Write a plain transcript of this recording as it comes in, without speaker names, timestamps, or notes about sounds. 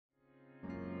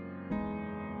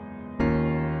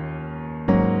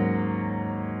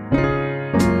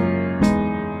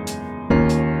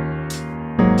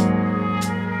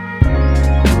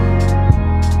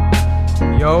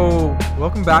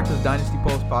Welcome back to the Dynasty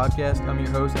Pulse podcast. I'm your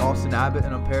host, Austin Abbott,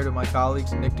 and I'm paired with my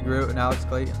colleagues, Nick DeGroat and Alex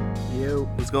Clayton. Yo.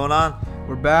 What's going on?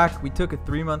 We're back. We took a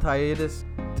 3-month hiatus,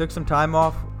 took some time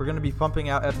off. We're going to be pumping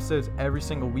out episodes every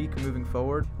single week moving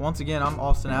forward. Once again, I'm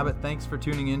Austin Abbott. Thanks for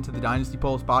tuning in to the Dynasty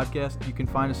Pulse podcast. You can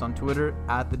find us on Twitter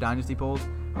at the Dynasty Pulse.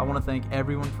 I want to thank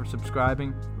everyone for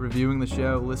subscribing, reviewing the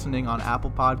show, listening on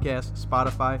Apple Podcasts,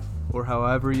 Spotify, or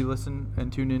however you listen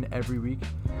and tune in every week.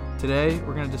 Today,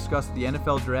 we're going to discuss the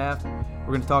NFL draft.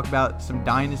 We're going to talk about some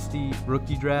Dynasty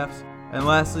rookie drafts. And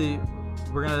lastly,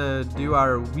 we're going to do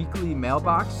our weekly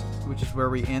mailbox, which is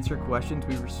where we answer questions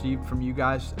we received from you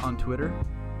guys on Twitter.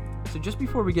 So just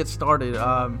before we get started,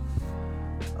 a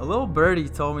little birdie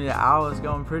told me that Al was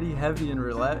going pretty heavy in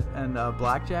roulette and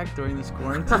blackjack during this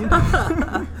quarantine.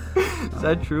 Is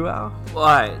that true, Al? Well, all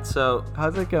right, so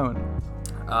How's it going?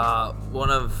 one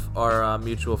of our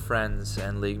mutual friends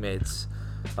and league mates,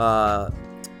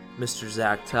 Mr.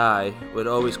 Zach Ty, would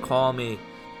always call me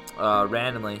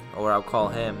randomly, or I'll call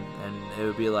him, and it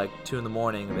would be like 2 in the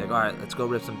morning. I'd be like, all right, let's go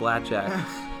rip some blackjack.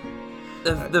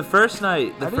 The first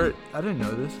night, I didn't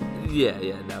know this.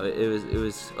 it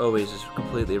was always just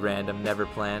completely random, never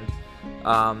planned.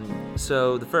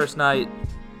 So the first night,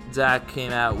 Zach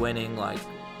came out winning I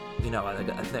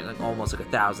think almost like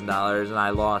 $1,000, and I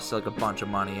lost like a bunch of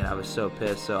money, and I was so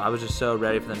pissed. So I was just so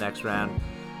ready for the next round.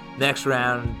 Next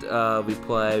round, we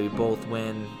play, we both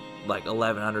win like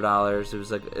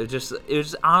 $1,100. It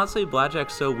was honestly,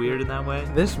 blackjack's so weird in that way.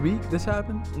 This week, this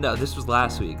happened? No, this was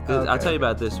last week. Okay. I'll tell you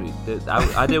about this week.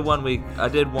 I did 1 week. I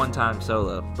did one time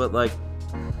solo, but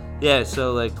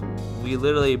so we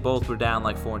literally both were down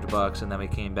like $400, and then we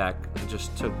came back and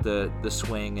just took the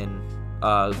swing and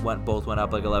both went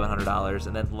up like $1,100.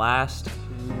 And then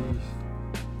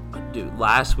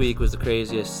last week was the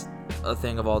craziest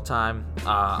thing of all time.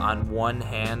 On one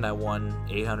hand, I won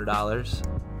 $800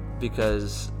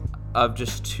 because of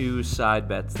just 2 side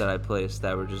bets that I placed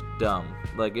that were just dumb.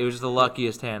 Like, it was the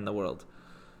luckiest hand in the world.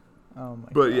 Oh my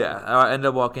But God. yeah, I ended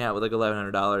up walking out with like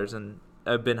 $1,100, and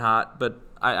I've been hot, but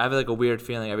I have like a weird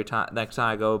feeling every time. Next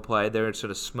time I go play, they're sort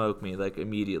of smoke me like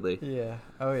immediately. Yeah.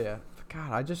 Oh yeah.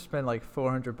 God, I just spent like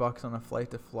 $400 on a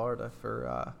flight to Florida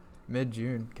for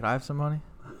mid-June. Can I have some money?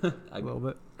 A little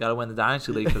bit. Gotta win the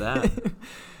Dynasty League for that.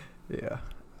 Yeah.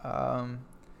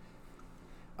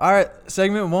 All right,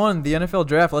 segment 1, the NFL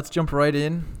draft. Let's jump right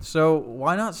in. So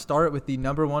why not start with the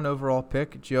number 1 overall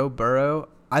pick, Joe Burrow?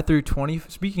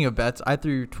 Speaking of bets, I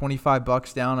threw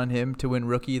 $25 down on him to win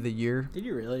Rookie of the Year. Did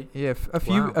you really? Yeah, a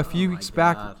few weeks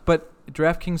back. But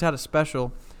DraftKings had a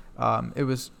special. It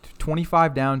was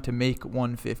 25 down to make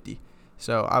 150.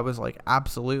 So I was like,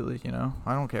 absolutely,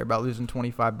 I don't care about losing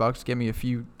 $25. Give me a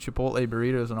few Chipotle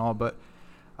burritos and all, but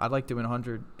I'd like to win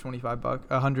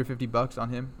 $150 on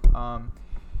him.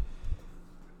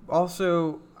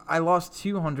 Also, I lost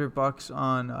 $200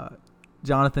 on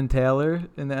Jonathan Taylor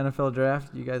in the NFL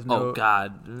draft. You guys know. Oh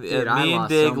God, Dude, me and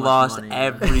Dig lost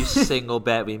every single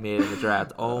bet we made in the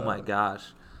draft. Oh my gosh.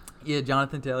 Yeah,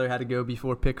 Jonathan Taylor had to go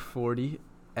before pick 40,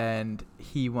 and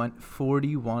he went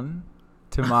 41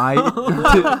 to my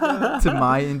to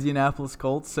my Indianapolis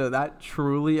Colts. So that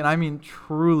truly, and I mean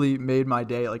truly, made my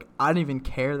day. Like, I didn't even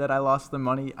care that I lost the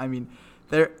money. I mean,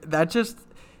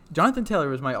 Jonathan Taylor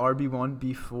was my RB1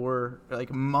 before, like,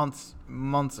 months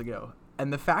ago.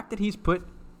 And the fact that he's put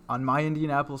on my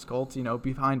Indianapolis Colts,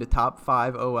 behind a top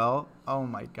 5 OL, oh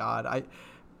my God,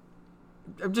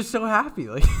 I'm just so happy.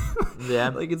 Like, Yeah.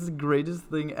 like, it's the greatest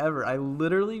thing ever. I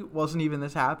literally wasn't even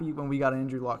this happy when we got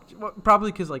Andrew Luck. Well,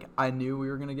 probably because, like, I knew we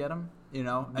were going to get him, and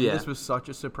Yeah. this was such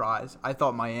a surprise. I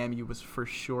thought Miami was for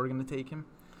sure going to take him,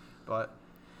 but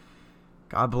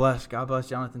God bless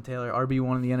Jonathan Taylor,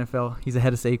 RB1 in the NFL. He's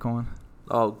ahead of Saquon.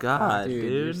 Oh God,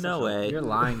 Dude, dude, no way. You're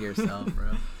lying to yourself,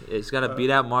 bro. He's got to beat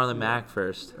out Marlon Mack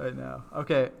first. I know.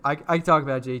 Okay, I can talk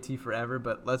about JT forever,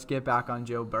 but let's get back on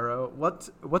Joe Burrow.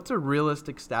 What's a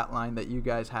realistic stat line that you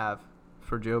guys have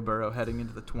for Joe Burrow heading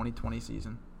into the 2020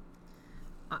 season?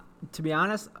 To be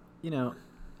honest,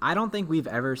 I don't think we've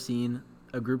ever seen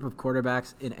a group of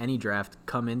quarterbacks in any draft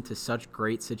come into such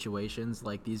great situations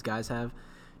like these guys have.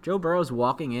 Joe Burrow's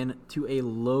walking in to a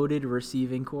loaded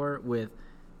receiving core with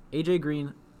A.J.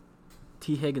 Green,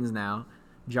 T. Higgins now,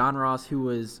 John Ross, who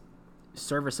was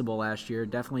serviceable last year,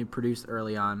 definitely produced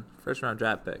early on. First round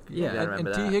draft pick. Yeah, You gotta And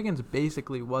remember T. that. Higgins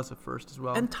basically was a first as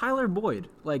well. And Tyler Boyd.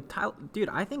 Dude,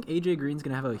 I think A.J. Green's going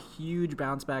to have a huge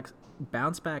bounce back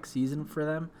season for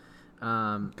them.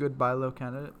 Good buy low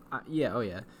candidate.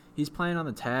 Yeah. He's playing on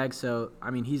the tag, so,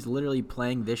 I mean, he's literally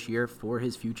playing this year for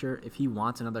his future. If he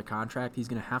wants another contract, he's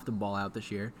going to have to ball out this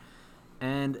year.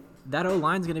 And that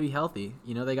O-line's going to be healthy.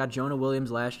 You know, they got Jonah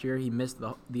Williams last year. He missed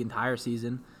the entire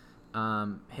season.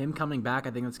 Him coming back,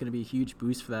 I think that's going to be a huge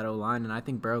boost for that O-line, and I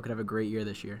think Burrow could have a great year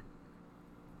this year.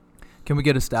 Can we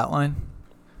get a stat line?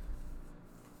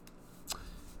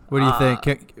 What do you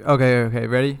think? Okay,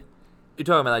 ready? You're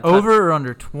talking about like over or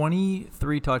under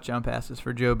 23 touchdown passes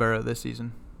for Joe Burrow this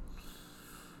season?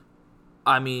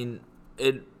 I mean,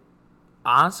 it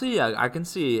honestly, I can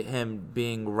see him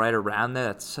being right around there.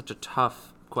 That's such a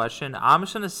tough question. I'm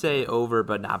just gonna say over,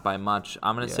 but not by much.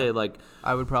 I'm gonna say like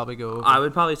I would probably go over. I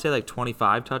would probably say like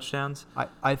 25 touchdowns.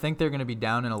 I think they're gonna be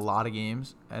down in a lot of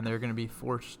games, and they're gonna be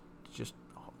forced. Just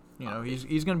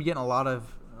he's gonna be getting a lot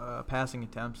of passing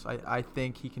attempts. I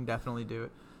think he can definitely do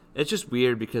it. It's just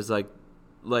weird because like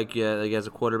as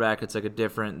a quarterback, it's like a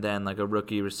different than like a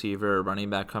rookie receiver or running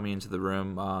back coming into the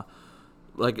room.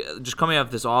 Like just coming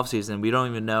off this offseason, we don't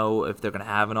even know if they're gonna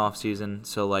have an offseason.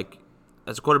 So like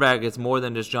as a quarterback, it's more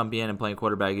than just jumping in and playing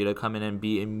quarterback. You got to come in and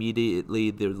be immediately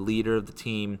the leader of the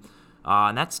team,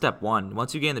 and that's step one.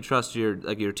 Once you gain the trust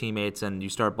of your teammates and you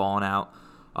start balling out,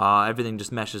 everything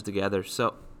just meshes together.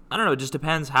 So I don't know. It just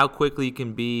depends how quickly you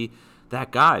can be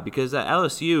that guy. Because at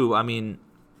LSU, I mean,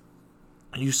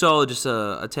 you saw just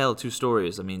a tale of two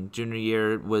stories. I mean, junior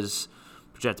year was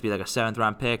projected to be like a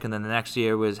 7th-round pick, and then the next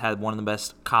year had one of the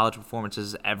best college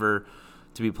performances ever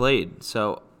to be played.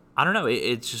 So I don't know.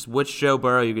 It's just which Joe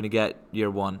Burrow you're going to get year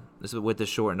one with this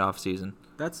shortened off season.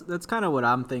 That's kind of what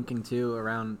I'm thinking too.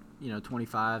 Around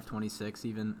 25, 26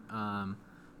 even.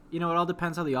 It all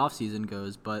depends how the off season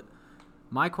goes. But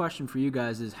my question for you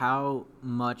guys is, how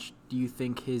much do you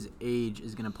think his age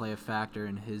is going to play a factor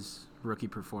in his rookie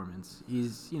performance?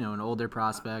 He's an older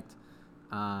prospect.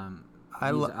 He's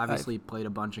obviously played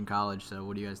a bunch in college. So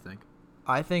what do you guys think?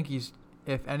 I think he's,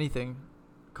 if anything,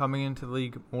 coming into the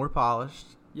league more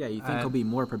polished. Yeah, you think he'll be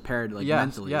more prepared,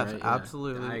 mentally, right? Yes,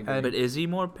 absolutely. I agree. But is he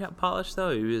more polished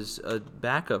though? He was a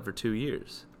backup for 2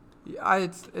 years. Yeah,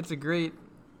 it's a great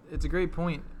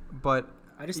point, but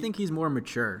I just think he's more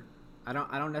mature. I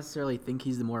don't necessarily think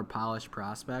he's the more polished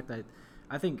prospect.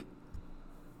 I think,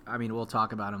 we'll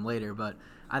talk about him later, but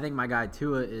I think my guy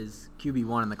Tua is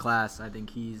QB1 in the class. I think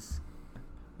he's.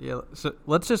 Yeah, so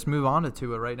let's just move on to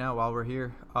Tua right now while we're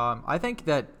here. I think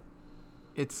that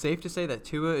it's safe to say that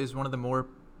Tua is one of the more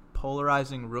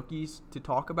polarizing rookies to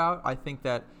talk about. I think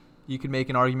that you can make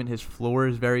an argument his floor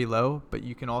is very low, but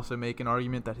you can also make an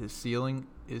argument that his ceiling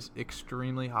is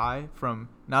extremely high from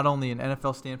not only an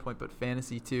NFL standpoint but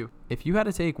fantasy too. If you had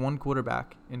to take one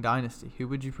quarterback in Dynasty, who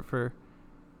would you prefer,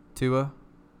 Tua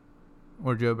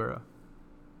or Joe Burrow?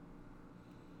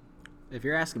 If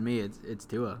you're asking me, it's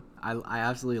Tua. I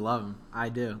absolutely love him. I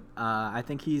do. I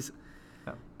think he's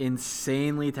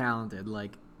insanely talented.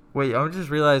 Wait, I'm just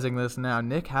realizing this now.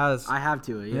 I have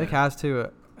Tua. Yeah. Nick has Tua,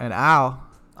 and Al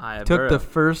took the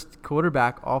first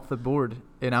quarterback off the board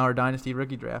in our Dynasty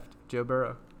rookie draft, Joe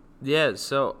Burrow. Yeah,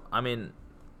 so,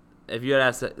 if you had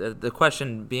asked the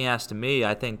question being asked to me,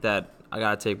 I think that I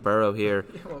got to take Burrow here.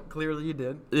 Well, clearly you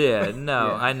did. Yeah, no,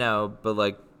 yeah. I know,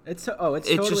 but, It's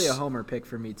totally a homer pick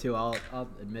for me, too. I'll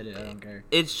admit it. I don't care.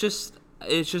 It's just,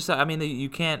 you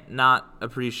can't not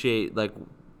appreciate,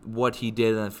 what he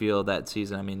did in the field that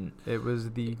season. It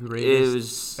was the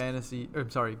greatest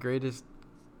greatest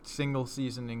single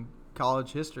season in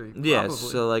college history. Yeah,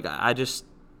 so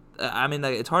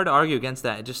it's hard to argue against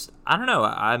that. I don't know.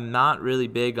 I'm not really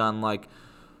big on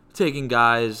taking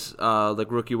guys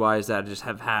rookie wise that just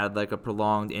have had a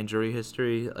prolonged injury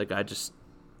history. I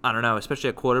don't know, especially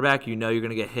at quarterback, you're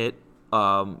gonna get hit.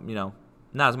 Not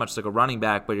as much as a running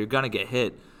back, but you're gonna get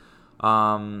hit.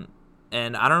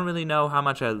 And I don't really know how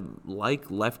much I like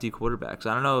lefty quarterbacks.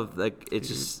 I don't know if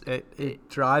it's it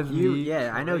drives me.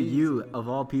 Yeah, I know you of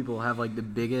all people have the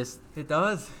biggest. It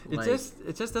does.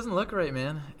 It just doesn't look right,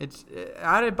 man.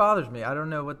 It bothers me. I don't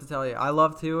know what to tell you. I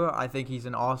love Tua. I think he's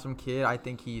an awesome kid. I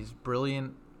think he's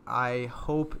brilliant. I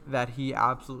hope that he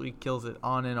absolutely kills it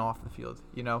on and off the field.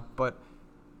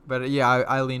 But yeah,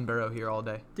 I lean Burrow here all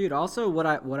day. Dude, also what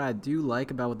I do like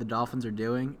about what the Dolphins are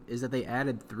doing is that they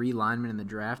added 3 linemen in the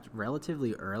draft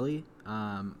relatively early.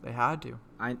 They had to.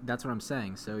 That's what I'm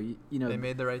saying. So they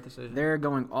made the right decision. They're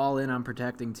going all in on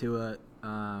protecting Tua.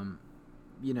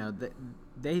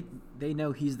 They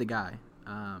know he's the guy,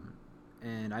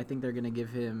 and I think they're going to give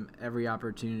him every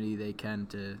opportunity they can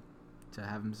to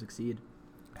have him succeed.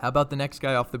 How about the next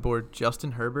guy off the board,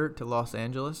 Justin Herbert to Los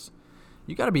Angeles?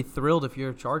 You got to be thrilled if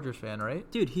you're a Chargers fan,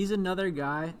 right? Dude, he's another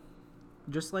guy,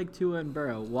 just like Tua and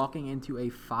Burrow, walking into a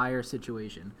fire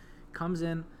situation. Comes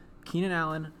in, Keenan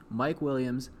Allen, Mike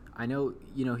Williams. I know,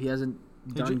 he hasn't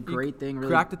done great thing. Really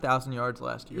cracked 1,000 yards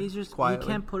last year. He's just quietly.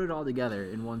 He can't put it all together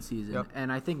in one season. Yep.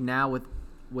 And I think now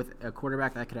with a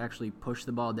quarterback that could actually push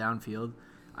the ball downfield,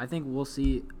 I think we'll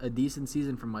see a decent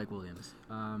season from Mike Williams.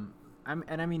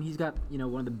 I mean, he's got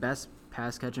one of the best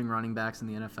pass catching running backs in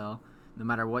the NFL. No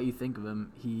matter what you think of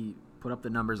him, he put up the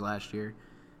numbers last year.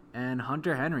 And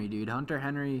Hunter Henry, dude,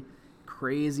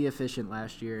 crazy efficient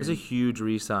last year. It's a huge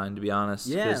re-sign, to be honest.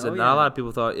 Yeah, Not a lot of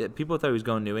people thought he was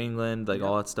going to New England,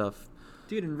 all that stuff.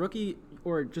 Dude, and rookie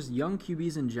or just young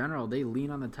QBs in general, they lean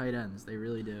on the tight ends. They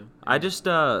really do. I just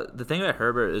the thing about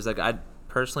Herbert is I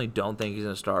personally don't think he's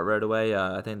going to start right away.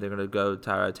 I think they're going to go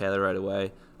Tyrod Taylor right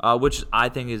away, which I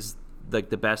think is the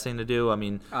best thing to do. I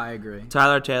mean, I agree.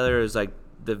 Tyler Taylor is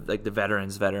the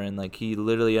veteran's veteran. He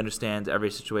literally understands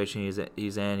every situation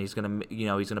he's in. He's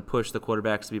gonna push the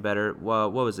quarterbacks to be better. Well,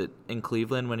 what was it in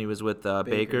Cleveland when he was with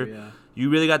Baker? Yeah. You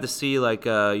really got to see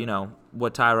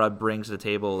what Tyrod brings to the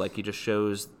table. He just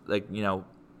shows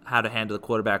how to handle the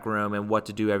quarterback room and what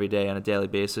to do every day on a daily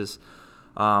basis.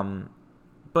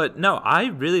 But no, I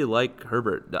really like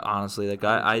Herbert. Honestly,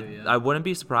 I wouldn't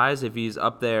be surprised if he's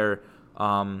up there.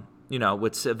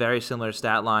 With very similar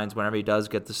stat lines whenever he does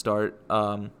get the start,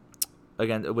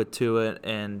 again with Tua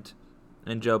and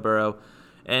Joe Burrow.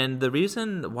 And the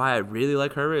reason why I really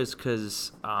like Herbert is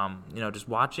because, just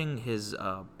watching his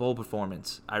bowl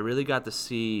performance, I really got to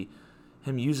see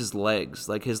him use his legs.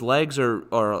 His legs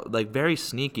are very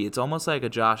sneaky. It's almost like a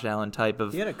Josh Allen type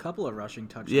of. He had a couple of rushing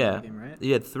touches in the game, right?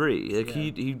 He had 3.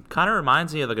 He kind of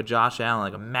reminds me of a Josh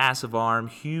Allen, a massive arm,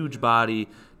 huge body,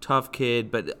 tough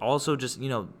kid, but also just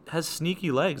has sneaky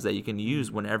legs that you can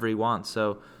use whenever he wants.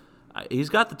 So he's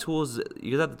got the tools.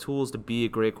 He's got the tools to be a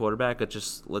great quarterback.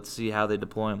 Let's see how they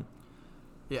deploy him.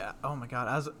 Yeah. Oh my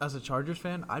God. As a Chargers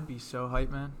fan, I'd be so hyped,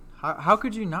 man. How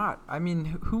could you not? I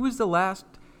mean, who was the last?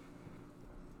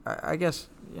 I guess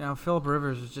Phillip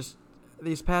Rivers was just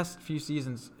these past few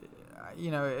seasons.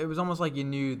 It was almost like you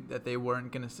knew that they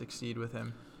weren't going to succeed with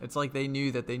him. It's like they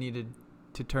knew that they needed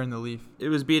to turn the leaf. It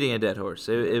was beating a dead horse.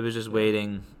 It was just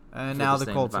waiting. And now the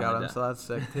Colts got him, so that's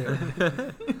sick too.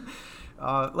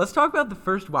 Let's talk about the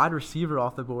first wide receiver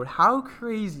off the board. How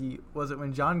crazy was it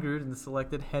when John Gruden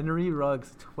selected Henry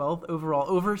Ruggs 12th overall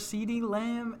over CeeDee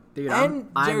Lamb Dude, and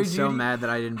I'm Jerry so Jeudy? mad that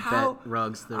I didn't bet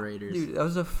Ruggs to the Raiders. Dude, that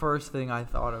was the first thing I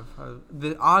thought of.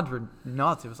 The odds were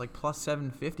nuts. It was plus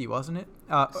 750, wasn't it?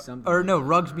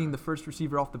 Ruggs being the first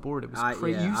receiver off the board. It was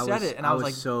crazy. You said it, and I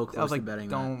was so close to betting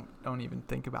don't even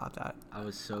think about that. I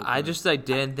was so close. I just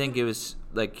didn't think it was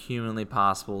humanly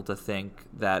possible to think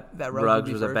that Ruggs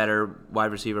Ruggs was a better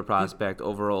wide receiver prospect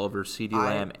overall over CeeDee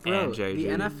Lamb and Jerry Jeudy. The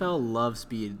Jeudy. NFL loves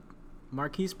speed.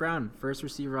 Marquise Brown, first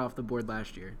receiver off the board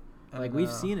last year.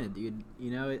 We've seen it, dude.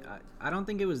 I don't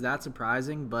think it was that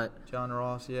surprising, but John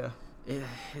Ross, yeah.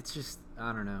 It's just,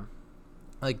 I don't know.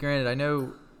 Granted, I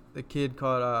know the kid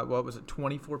caught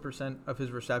 24% of his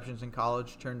receptions in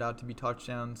college turned out to be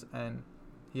touchdowns, and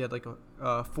he had a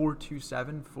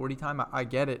 4.27 40 time. I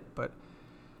get it, but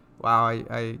wow,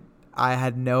 I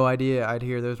had no idea I'd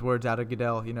hear those words out of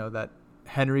Goodell. That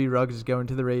Henry Ruggs is going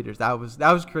to the Raiders. That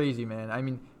was crazy, man. I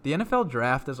mean, the NFL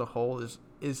draft as a whole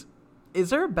is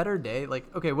there a better day?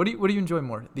 Okay, what do you enjoy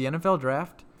more, the NFL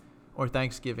draft or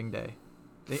Thanksgiving Day?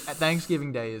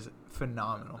 Thanksgiving Day is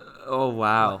phenomenal. Oh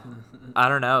wow, I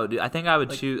don't know, dude. I think I would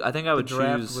choose. I think I would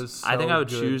choose. I think I would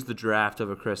choose the draft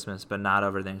over Christmas, but not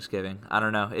over Thanksgiving. I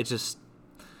don't know. It's just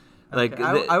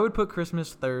I would put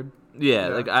Christmas third.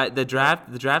 Yeah, the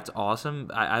draft's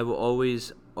awesome. I will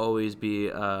always be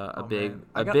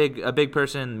a big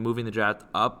person moving the draft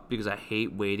up because I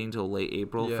hate waiting till late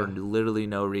April for literally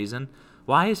no reason.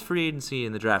 Why is free agency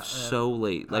in the draft so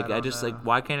late? Why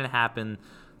can't it happen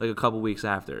a couple weeks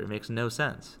after? It makes no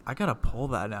sense. I gotta pull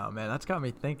that now, man. That's got me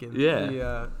thinking. Yeah.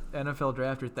 The NFL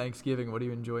draft or Thanksgiving, what do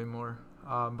you enjoy more?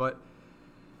 But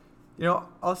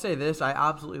I'll say this: I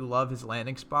absolutely love his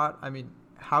landing spot. I mean,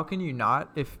 how can you not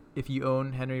if you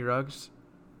own Henry Ruggs?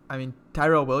 I mean,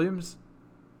 Tyrell Williams,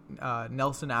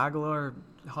 Nelson Aguilar,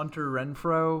 Hunter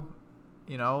Renfrow.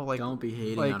 Don't be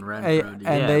hating on Renfrow, dude.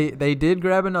 And they did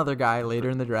grab another guy later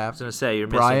in the draft. I was gonna say you're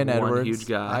Brian missing one Edwards. huge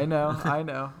guy. I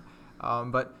know.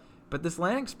 But this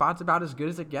landing spot's about as good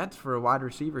as it gets for a wide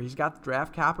receiver. He's got the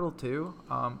draft capital too.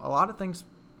 A lot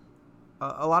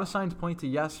of signs point to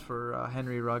yes for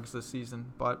Henry Ruggs this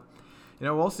season. But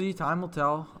we'll see. Time will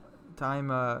tell.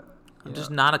 I'm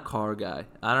just not a car guy.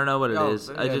 I don't know what it is.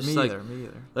 I just me either.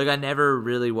 I never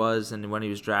really was, and when he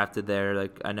was drafted there,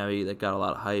 I know he got a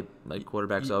lot of hype,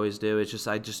 quarterbacks always do. It's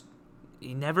just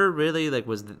he never really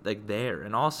was there.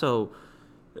 And also,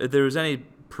 if there was any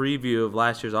preview of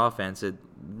last year's offense, it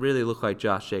really looked like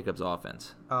Josh Jacobs'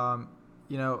 offense.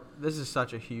 this is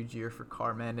such a huge year for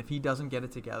Carr, man. If he doesn't get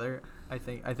it together, I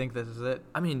think this is it.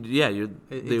 I mean, yeah,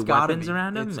 the weapons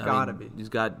around him. It's gotta be. He's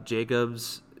got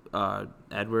Jacobs,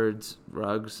 Edwards,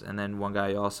 Ruggs, and then one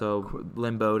guy also,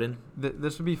 Lynn Bowden.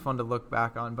 This would be fun to look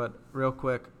back on, but real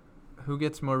quick, who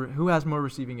has more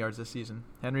receiving yards this season?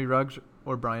 Henry Ruggs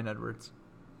or Bryan Edwards?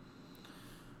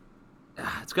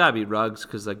 It's got to be Ruggs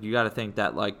because, you got to think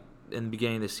that, in the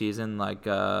beginning of the season,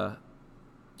 Tyrell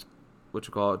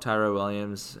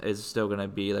Williams is still going to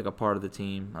be, a part of the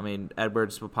team. I mean,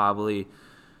 Edwards will probably,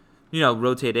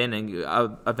 rotate in and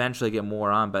eventually get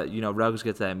more on, but, Ruggs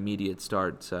gets that immediate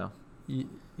start, so.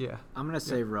 Yeah. I'm going to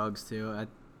say Ruggs, too.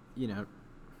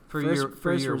 For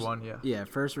year one, yeah. Yeah,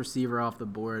 first receiver off the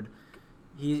board.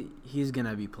 He's going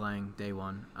to be playing day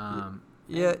one.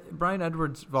 Yeah, Bryan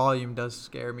Edwards' volume does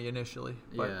scare me initially.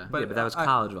 But that was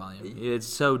college volume. It's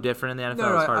so different in the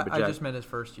NFL. It's hard to project. I just meant his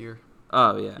first year.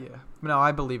 Oh, yeah. Yeah. No,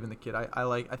 I believe in the kid.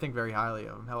 I think very highly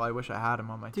of him. Hell, I wish I had him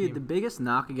on my team. Dude, the biggest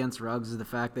knock against Ruggs is the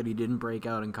fact that he didn't break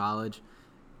out in college.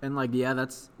 And,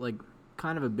 that's,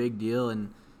 kind of a big deal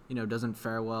and, doesn't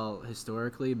fare well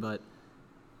historically. But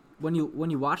when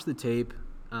you watch the tape,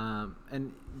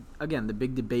 and, again, the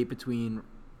big debate between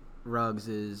Ruggs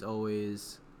is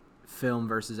always film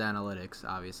versus analytics,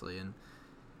 obviously. And,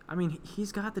 I mean,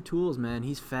 he's got the tools, man.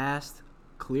 He's fast,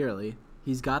 clearly.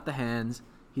 He's got the hands.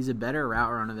 He's a better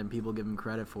route runner than people give him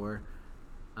credit for.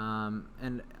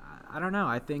 And I don't know.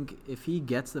 I think if he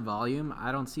gets the volume,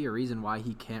 I don't see a reason why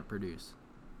he can't produce.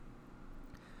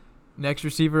 Next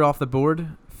receiver off the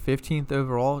board, 15th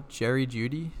overall, Jerry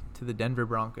Jeudy to the Denver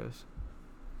Broncos.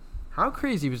 How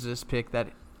crazy was this pick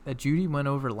that Jeudy went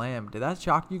over Lamb? Did that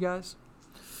shock you guys?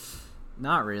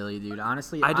 Not really, dude.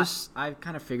 Honestly, I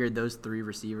kind of figured those three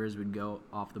receivers would go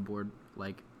off the board,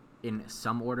 in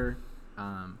some order.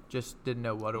 Just didn't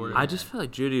know what order. I just feel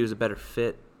like Jeudy was a better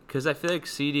fit because I feel like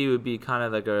CD would be kind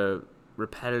of a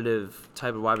repetitive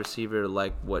type of wide receiver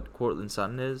like what Courtland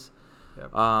Sutton is.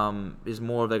 Yep. Is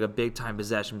more of a big time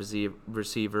possession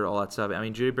receiver, all that stuff. I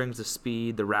mean, Jeudy brings the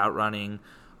speed, the route running,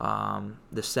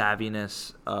 the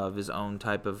savviness of his own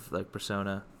type of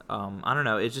persona. I don't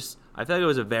know. I feel like it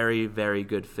was a very, very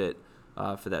good fit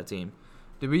for that team.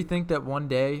 Do we think that one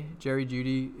day Jerry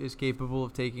Jeudy is capable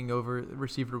of taking over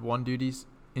receiver one duties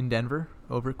in Denver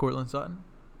over Courtland Sutton?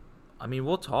 I mean,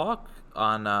 we'll talk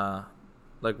on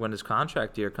when his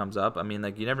contract year comes up. I mean,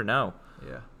 you never know.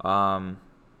 Yeah.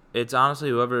 It's honestly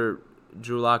whoever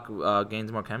Drew Lock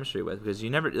gains more chemistry with because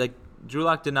you never Drew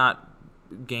Lock did not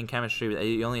gain chemistry with.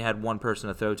 He only had one person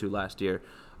to throw to last year.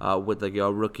 With a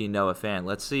rookie Noah Fant.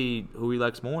 Let's see who he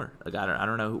likes more. I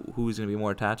don't know who he's going to be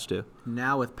more attached to.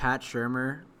 Now with Pat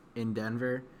Shurmur in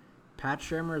Denver, Pat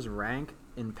Shurmur's rank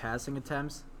in passing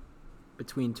attempts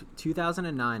between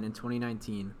 2009 and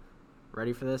 2019.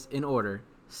 Ready for this? In order: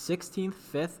 16th,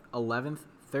 5th, 11th,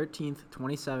 13th,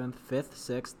 27th, 5th,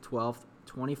 6th, 12th,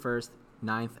 21st,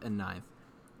 9th, and 9th.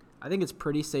 I think it's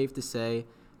pretty safe to say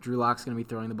Drew Lock's going to be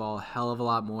throwing the ball a hell of a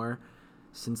lot more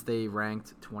since they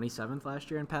ranked 27th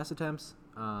last year in pass attempts.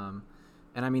 And,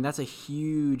 I mean, that's a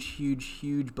huge, huge,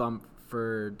 huge bump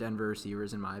for Denver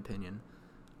receivers, in my opinion.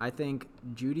 I think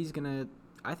Jeudy's going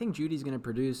to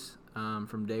produce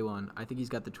from day one. I think he's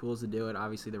got the tools to do it.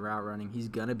 Obviously, the route running. He's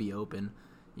going to be open,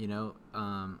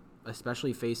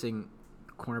 especially facing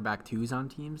cornerback twos on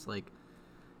teams.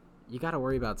 You got to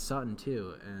worry about Sutton,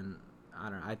 too. And, I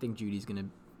don't know. I think Judy's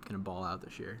going to ball out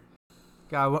this year.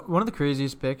 God, one of the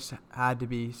craziest picks had to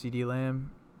be CeeDee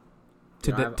Lamb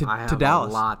to Dallas. I have a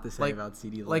lot to say about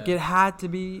CeeDee Lamb. It had to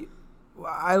be.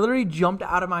 I literally jumped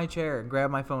out of my chair and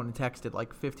grabbed my phone and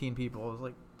texted 15 people. I was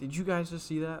like, "Did you guys just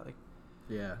see that?"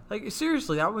 Yeah.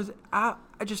 Seriously, that was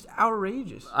just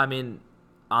outrageous. I mean,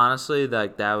 honestly,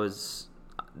 that was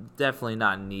definitely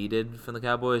not needed from the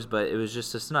Cowboys, but it was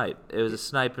just a snipe. It was a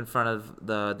snipe in front of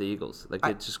the Eagles.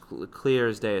 It's just clear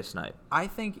as day a snipe. I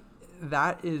think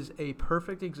that is a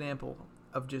perfect example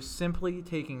of just simply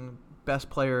taking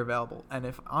best player available. And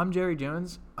if I'm Jerry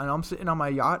Jones and I'm sitting on my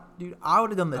yacht, dude, I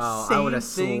would have done the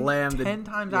same thing 10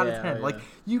 times out of 10. Yeah.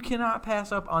 You cannot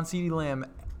pass up on CeeDee Lamb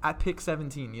at pick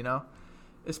 17,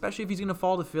 Especially if he's going to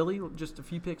fall to Philly just a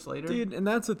few picks later. Dude, and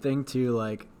that's the thing,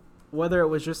 too, whether it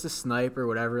was just a snipe or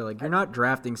whatever, you're not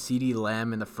drafting CeeDee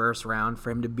Lamb in the first round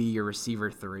for him to be your receiver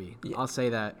 3. Yeah. I'll say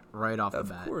that right off the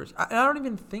bat. Of course. I don't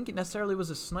even think it necessarily was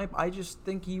a snipe. I just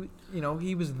think he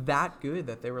was that good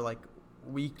that they were like,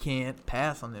 we can't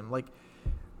pass on him.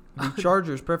 The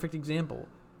Chargers, perfect example,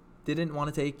 didn't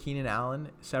want to take Keenan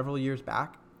Allen several years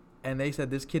back, and they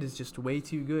said this kid is just way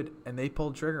too good, and they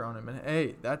pulled trigger on him. And,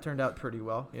 hey, that turned out pretty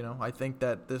well. I think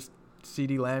that this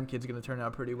CeeDee Lamb kid's going to turn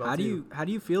out pretty well, How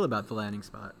do you feel about the landing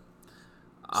spot?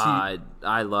 I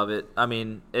love it. I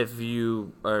mean, if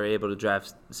you are able to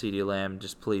draft CeeDee Lamb,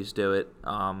 just please do it.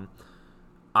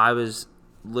 I was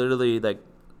literally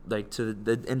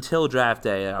until draft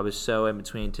day, I was so in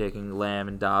between taking Lamb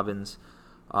and Dobbins.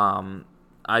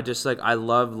 I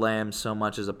love Lamb so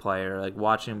much as a player. Like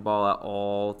watching him ball out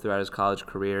all throughout his college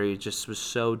career, he just was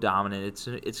so dominant.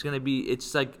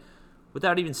 It's like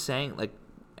without even saying like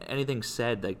anything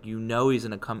said, like he's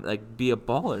gonna come be a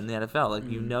baller in the NFL. Like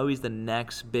he's the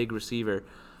next big receiver.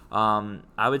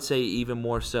 I would say even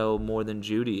more than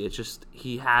Judy. It's just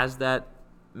he has that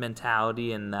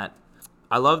mentality and that.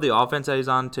 I love the offense that he's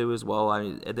on too as well. I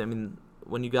mean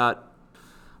when you got.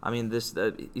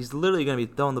 He's literally going to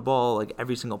be throwing the ball like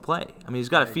every single play. I mean, he's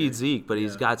got to feed Zeke, but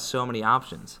he's got so many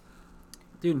options.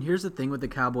 Dude, and here's the thing with the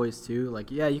Cowboys too.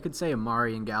 Like, yeah, you could say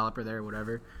Amari and Gallup are there or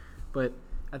whatever, but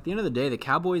at the end of the day, the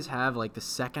Cowboys have like the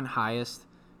second highest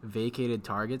vacated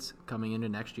targets coming into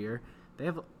next year. They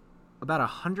have about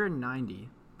 190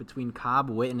 between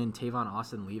Cobb, Witten, and Tavon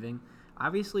Austin leaving.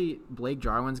 Obviously, Blake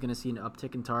Jarwin's going to see an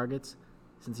uptick in targets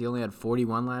since he only had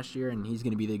 41 last year, and he's going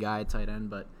to be the guy at tight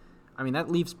end, but I mean,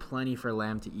 that leaves plenty for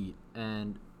Lamb to eat.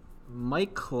 And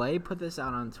Mike Clay put this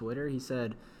out on Twitter. He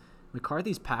said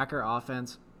McCarthy's Packer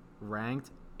offense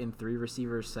ranked in 3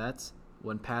 receiver sets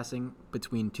when passing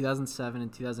between 2007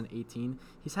 and 2018.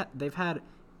 They've had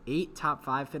 8 top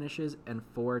 5 finishes and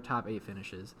 4 top 8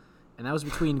 finishes. And that was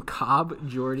between Cobb,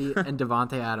 Jordy, and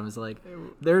Devontae Adams. Like,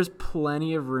 there's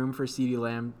plenty of room for CeeDee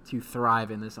Lamb to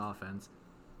thrive in this offense.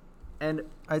 And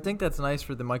I think that's nice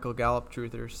for the Michael Gallup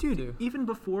truthers, dude, too. Even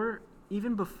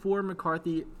before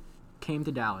McCarthy came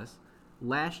to Dallas,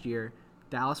 last year,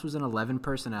 Dallas was in 11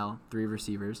 personnel, 3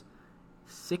 receivers,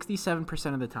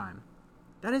 67% of the time.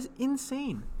 That is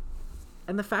insane.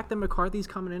 And the fact that McCarthy's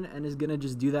coming in and is going to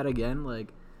just do that again,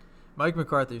 like... Mike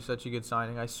McCarthy is such a good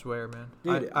signing, I swear, man.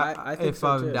 Dude, I think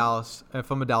so, too.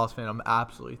 If I'm a Dallas fan, I'm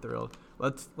absolutely thrilled.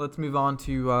 Let's move on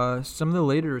to some of the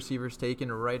later receivers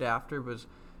taken right after was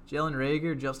Jalen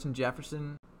Reagor, Justin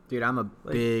Jefferson. Dude, I'm a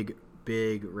big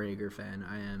Reagor fan.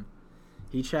 I am.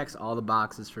 He checks all the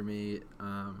boxes for me.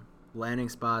 Landing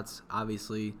spots,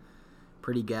 obviously,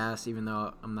 pretty gas, even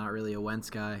though I'm not really a Wentz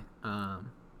guy.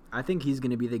 I think he's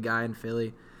going to be the guy in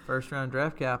Philly. First-round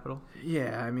draft capital.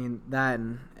 Yeah, I mean, that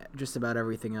and just about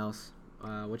everything else,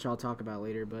 which I'll talk about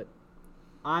later. But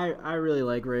I really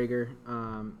like Reagor.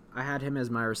 I had him as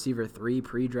my receiver 3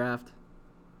 pre-draft.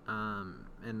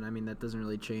 And, I mean, that doesn't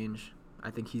really change.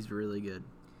 I think he's really good.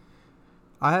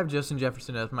 I have Justin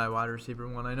Jefferson as my wide receiver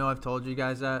 1. I know I've told you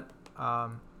guys that.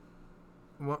 I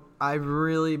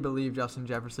really believe Justin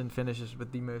Jefferson finishes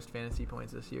with the most fantasy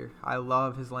points this year. I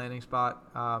love his landing spot.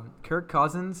 Kirk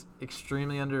Cousins,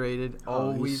 extremely underrated.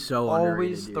 He's so underrated,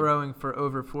 always throwing for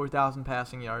over 4,000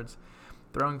 passing yards,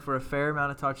 throwing for a fair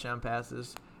amount of touchdown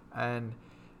passes. And,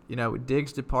 with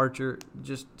Diggs' departure,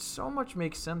 just so much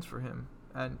makes sense for him.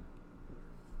 And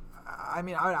I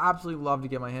mean, I would absolutely love to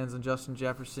get my hands on Justin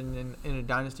Jefferson in a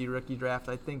dynasty rookie draft.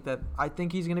 I think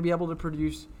he's going to be able to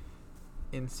produce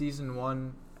in season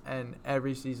 1 and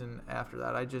every season after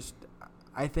that.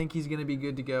 I think he's going to be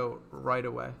good to go right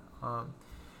away.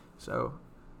 So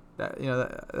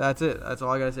that's it. That's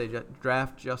all I gotta say.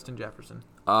 Draft Justin Jefferson.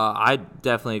 I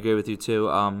definitely agree with you too.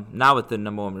 Not with the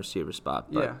number 1 receiver spot.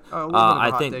 But, yeah, a little bit of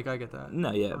a hot take. I get that.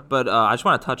 No, yeah, but I just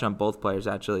want to touch on both players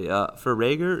actually. For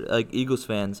Reagor, like Eagles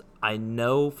fans, I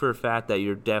know for a fact that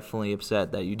you're definitely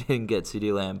upset that you didn't get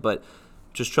CeeDee Lamb, but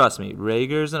just trust me,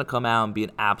 Rager's gonna come out and be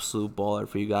an absolute baller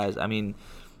for you guys. I mean,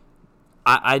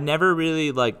 I never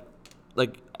really like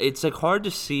it's like hard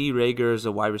to see Reagor as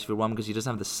a wide receiver 1 because he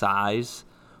doesn't have the size,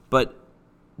 but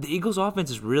the Eagles' offense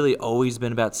has really always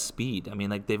been about speed. I mean,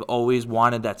 like they've always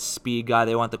wanted that speed guy.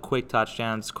 They want the quick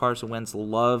touchdowns. Carson Wentz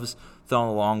loves throwing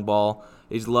the long ball.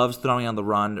 He loves throwing on the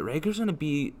run. Rager's going to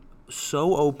be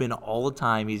so open all the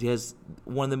time. He has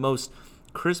one of the most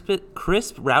crisp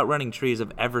route running trees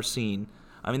I've ever seen.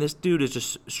 I mean, this dude is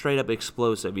just straight up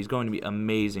explosive. He's going to be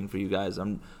amazing for you guys.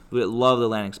 I love the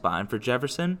landing spot. And for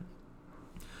Jefferson,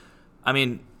 I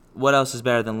mean, what else is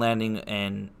better than landing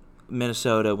in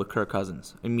Minnesota with Kirk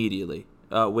Cousins immediately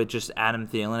with just Adam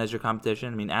Thielen as your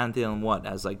competition? I mean, Adam Thielen,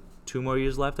 has like 2 more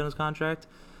years left on his contract?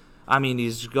 I mean,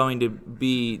 he's going to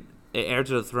be heir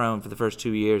to the throne for the first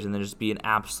 2 years and then just be an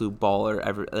absolute baller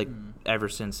ever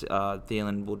since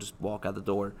Thielen will just walk out the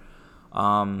door.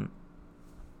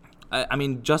 I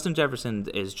mean, Justin Jefferson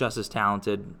is just as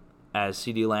talented as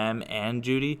CeeDee Lamb and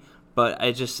Judy, but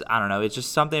I don't know. It's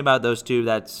just something about those two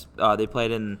that's they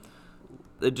played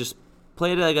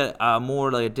like a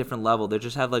more like a different level. They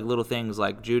just have like little things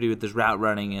like Judy with his route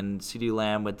running and CeeDee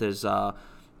Lamb with his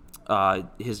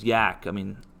yak. I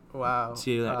mean, Wow.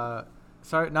 See you later.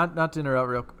 Sorry, not to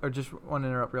interrupt or just want to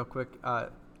interrupt real quick.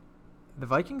 The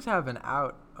Vikings have an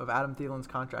out of Adam Thielen's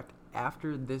contract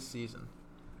after this season.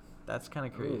 That's kind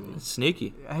of crazy. It's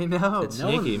sneaky. I know. It's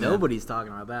sneaky, man. Nobody's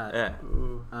talking about that. Yeah.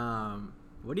 Ooh.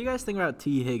 What do you guys think about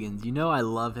T. Higgins? You know I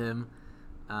love him.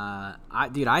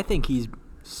 I think he's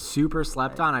super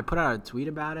slept on. I put out a tweet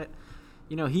about it.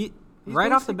 You know, he's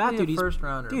right off the bat, dude. First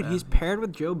rounder, man. He's paired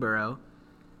with Joe Burrow.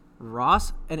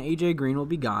 Ross and AJ Green will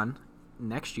be gone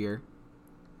next year.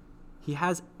 He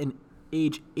has an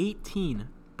age 18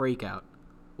 breakout,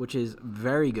 which is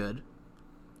very good.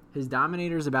 His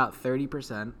dominator is about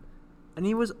 30%, and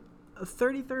he was a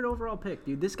 33rd overall pick,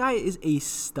 dude. This guy is a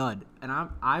stud, and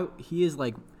he's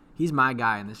my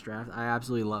guy in this draft. I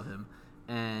absolutely love him,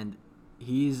 and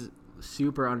he's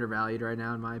super undervalued right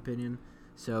now, in my opinion.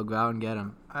 So go out and get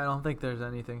him. I don't think there's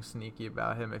anything sneaky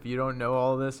about him. If you don't know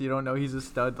all this, you don't know he's a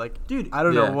stud. Like, dude, I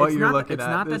don't know what you're looking at. It's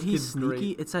not that This he's kid's sneaky.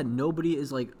 great. It's that nobody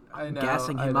is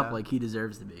gassing him up like he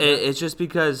deserves to be. It's just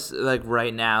because like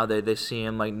right now they see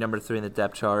him like number 3 in the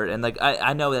depth chart, and like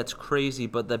I know that's crazy,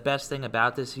 but the best thing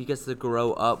about this, he gets to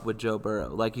grow up with Joe Burrow.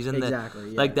 Like he's in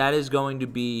like that is going to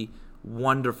be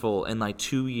wonderful in like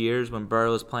 2 years when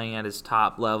Burrow is playing at his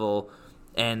top level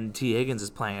and T. Higgins is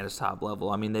playing at his top level.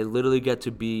 I mean, they literally get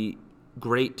to be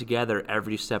great together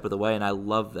every step of the way, and I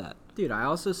love that. Dude, I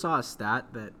also saw a stat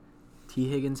that T.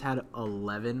 Higgins had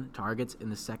 11 targets in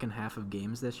the second half of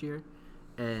games this year,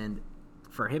 and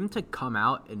for him to come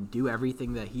out and do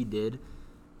everything that he did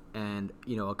and,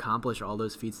 you know, accomplish all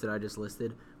those feats that I just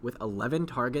listed with 11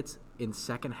 targets in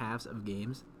second halves of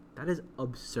games, that is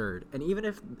absurd. And even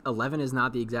if 11 is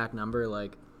not the exact number,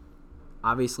 like,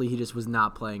 obviously he just was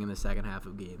not playing in the second half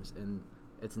of games, and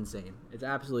it's insane. It's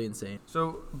absolutely insane.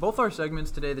 So both our segments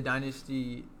today, the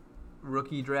Dynasty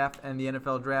Rookie Draft and the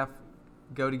NFL Draft,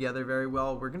 go together very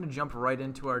well. We're going to jump right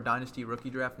into our Dynasty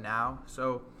Rookie Draft now.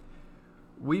 So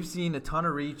we've seen a ton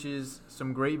of reaches,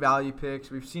 some great value picks.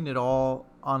 We've seen it all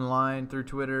online, through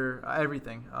Twitter,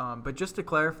 everything. But just to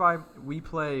clarify, we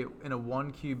play in a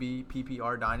 1 QB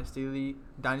PPR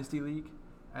Dynasty League.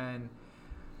 And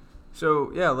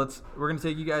so, yeah, we're going to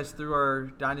take you guys through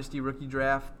our Dynasty Rookie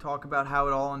Draft, talk about how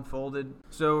it all unfolded.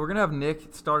 So we're going to have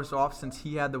Nick start us off since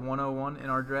he had the 101 in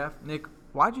our draft. Nick,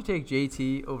 why'd you take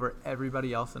JT over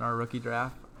everybody else in our rookie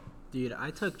draft? Dude,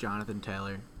 I took Jonathan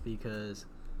Taylor because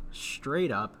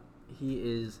straight up, he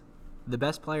is the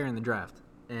best player in the draft.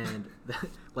 And,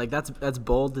 like, that's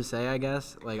bold to say, I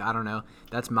guess. Like, I don't know.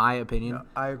 That's my opinion. No,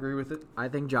 I agree with it. I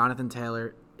think Jonathan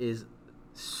Taylor is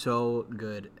so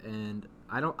good, and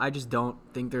I just don't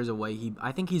think there's a way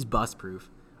I think he's bust proof.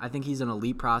 I think he's an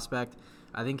elite prospect.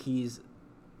 I think he's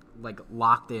like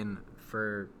locked in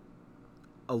for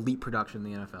elite production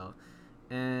in the NFL.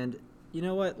 And you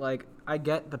know what? Like, I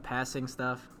get the passing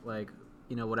stuff, like,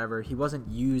 you know, whatever. He wasn't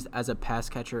used as a pass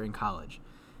catcher in college.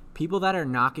 People that are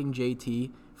knocking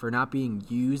JT for not being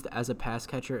used as a pass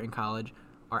catcher in college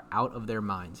are out of their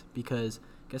minds, because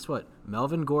guess what?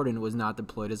 Melvin Gordon was not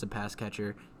deployed as a pass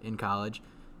catcher in college.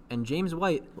 And James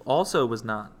White Also was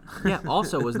not.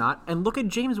 also was not. And look at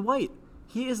James White.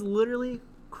 He is literally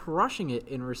crushing it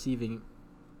in receiving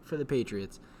for the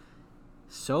Patriots.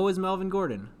 So is Melvin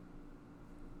Gordon.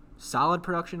 Solid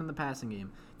production in the passing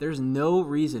game. There's no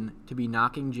reason to be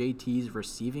knocking JT's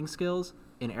receiving skills,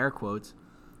 in air quotes,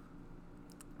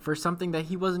 for something that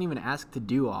he wasn't even asked to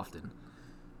do often.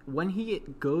 When he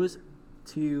goes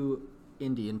to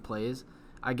Indy and plays,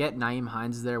 I get Nyheim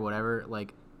Hines is there, whatever,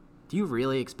 like, do you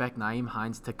really expect Nyheim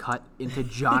Hines to cut into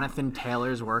Jonathan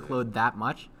Taylor's workload that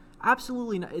much?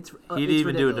 Absolutely not. He'd even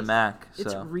ridiculous. do it to Mac. So.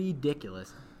 It's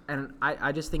ridiculous. And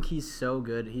I just think he's so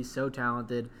good. He's so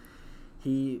talented.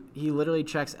 He literally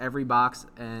checks every box,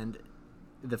 and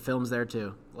the film's there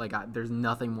too. Like, there's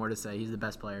nothing more to say. He's the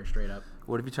best player, straight up.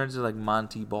 What if he turns into like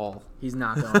Monty Ball? He's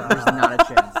not going. There's not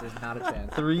a chance. There's not a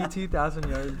chance. 3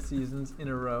 2,000-yard seasons in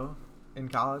a row in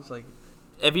college, like.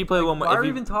 If he played one more, why are we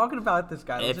even talking about this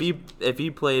guy? If he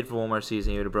played for one more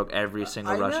season, he would have broke every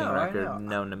single rushing record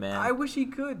known to man. I wish he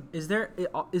could. Is there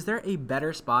a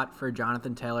better spot for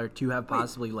Jonathan Taylor to have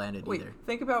possibly landed Wait, either?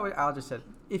 think about what Al just said.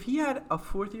 If he had a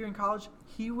 4th year in college,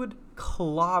 he would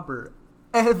clobber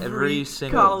every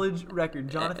single college record.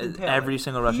 Jonathan Taylor, every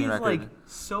single rushing record. He's like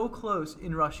so close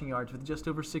in rushing yards with just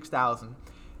over 6,000.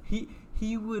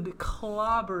 He would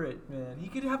clobber it, man. He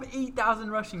could have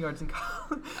 8,000 rushing yards in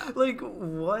college. Like,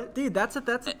 what? Dude, that's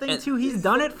the thing, too. He's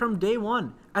done it from day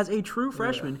one. As a true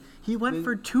freshman, he went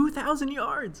for 2,000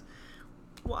 yards.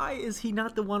 Why is he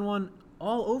not the 1-1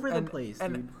 all over the place,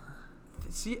 dude?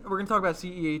 We're going to talk about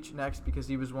CEH next because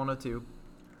he was 102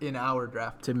 in our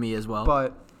draft. To me as well.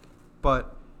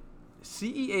 But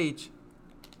CEH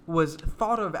was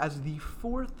thought of as the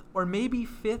 4th or maybe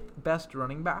 5th best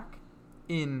running back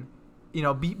in,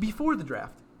 before the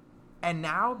draft. And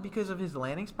now, because of his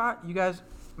landing spot, you guys,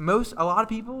 a lot of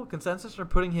people, consensus, are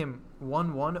putting him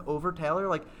 1-1 over Taylor.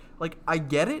 Like I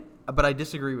get it, but I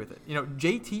disagree with it.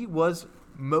 JT was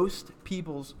most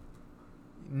people's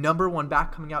number 1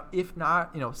 back coming out, if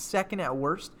not, second at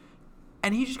worst.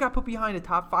 And he just got put behind a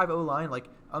top 5 O-line. Like,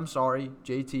 I'm sorry,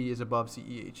 JT is above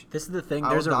CEH. This is the thing.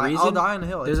 I'll die on the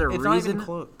hill. There's a it's not even reason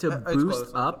close. to It's boost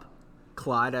close. up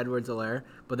Clyde Edwards-Helaire,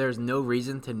 but there's no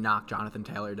reason to knock Jonathan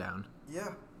Taylor down. Yeah.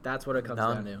 That's what it comes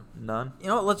down to. None. You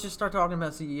know what? Let's just start talking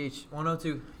about CEH.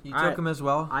 102. You All took right. him as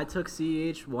well. I took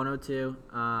CEH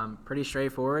 102. Pretty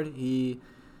straightforward. He,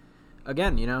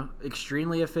 again,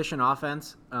 extremely efficient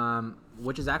offense,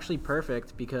 which is actually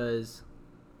perfect because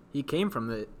he came from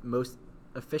the most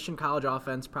efficient college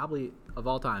offense probably of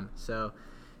all time. So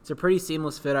it's a pretty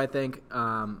seamless fit, I think.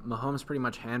 Mahomes pretty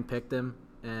much handpicked him,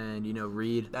 and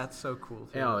Reed. That's so cool,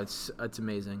 too. Oh, it's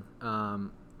amazing.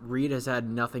 Reed has had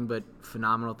nothing but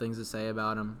phenomenal things to say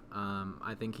about him.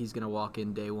 I think he's going to walk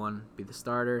in day one, be the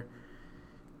starter.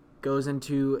 Goes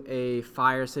into a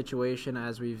fire situation,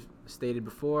 as we've stated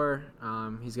before.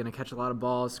 He's going to catch a lot of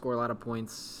balls, score a lot of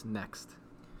points next.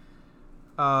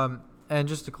 And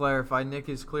just to clarify, Nick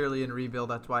is clearly in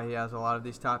rebuild. That's why he has a lot of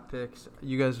these top picks.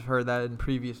 You guys have heard that in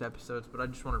previous episodes, but I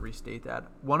just want to restate that.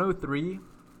 103,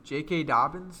 J.K.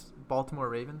 Dobbins, Baltimore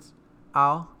Ravens.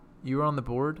 Al, you were on the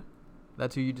board.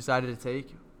 That's who you decided to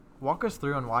take. Walk us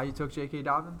through on why you took J.K.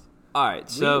 Dobbins. All right,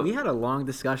 so we had a long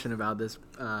discussion about this,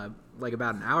 about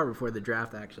an hour before the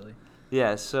draft, actually.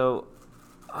 yeah, so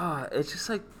it's just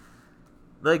like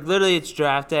literally it's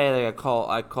draft day. Like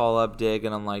I call up Dig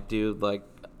and I'm like, dude, like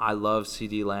I love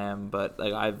CD Lamb, but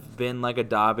like I've been like a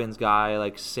Dobbins guy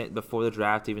like before the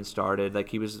draft even started. Like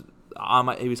he was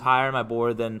higher on my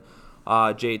board than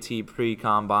JT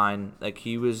pre-combine. Like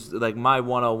he was like my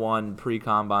 101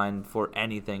 pre-combine for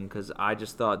anything, because I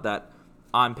just thought that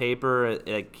on paper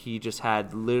like he just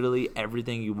had literally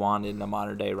everything you wanted in a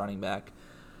modern day running back.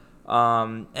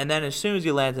 And then as soon as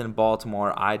he landed in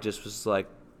Baltimore, I just was like,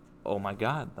 oh my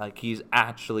God, like he's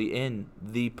actually in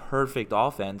the perfect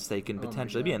offense they can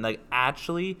potentially be in. Like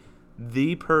actually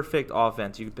the perfect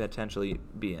offense you could potentially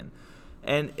be in.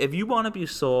 And if you want to be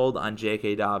sold on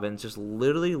J.K. Dobbins, just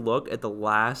literally look at the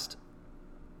last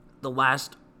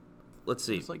let's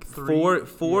see, It's like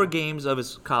four games of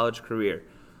his college career.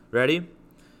 Ready?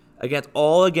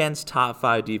 Against top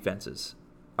 5 defenses.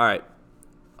 All right.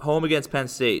 Home against Penn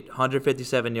State,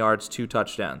 157 yards, 2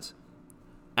 touchdowns.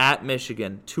 At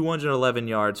Michigan, 211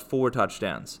 yards, 4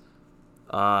 touchdowns.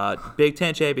 Big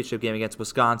Ten championship game against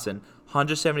Wisconsin,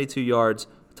 172 yards,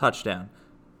 touchdown.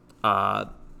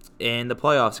 In the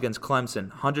playoffs against Clemson,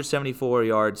 174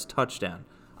 yards, touchdown.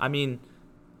 I mean,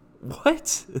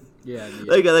 what? Yeah.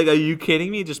 Like, are you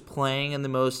kidding me? Just playing in the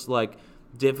most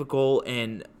difficult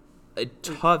and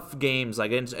tough games,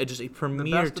 it's just a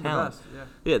premier talent.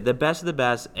 Yeah, the best of the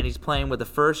best, and he's playing with a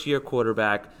first-year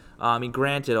quarterback.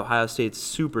 Granted, Ohio State's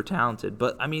super talented,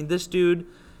 but this dude,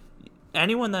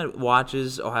 anyone that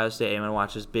watches Ohio State, anyone that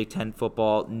watches Big Ten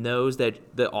football knows that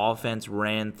the offense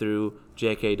ran through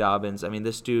J.K. Dobbins.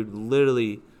 This dude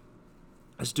literally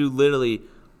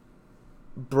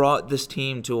brought this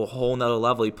team to a whole nother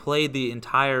level. He played the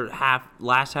entire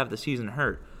last half of the season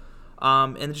hurt.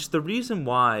 And just the reason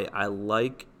why I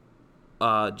like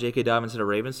J.K. Dobbins to the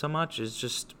Ravens so much is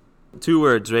just 2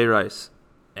 words: Ray Rice.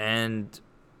 And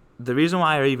the reason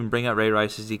why I even bring up Ray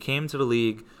Rice is he came to the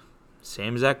league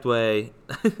same exact way,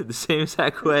 the same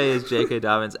exact way as J.K.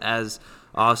 Dobbins, as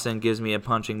Austin gives me a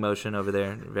punching motion over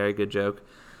there. Very good joke.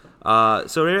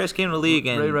 So Ray Rice came to the league,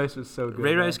 and Ray Rice was so good.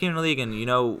 Ray Rice came to the league, and you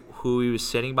know who he was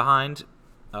sitting behind?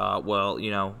 A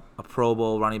Pro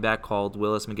Bowl running back called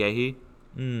Willis McGahee.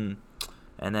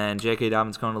 And then J.K.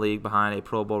 Dobbins coming to the league behind a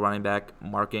Pro Bowl running back,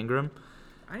 Mark Ingram.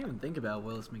 I didn't even think about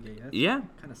Willis McGahee. That's Yeah.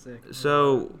 kind of sick.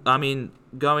 So,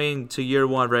 going to year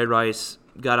one, Ray Rice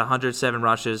got 107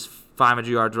 rushes, 500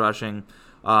 yards rushing,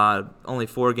 only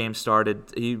 4 games started.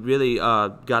 He really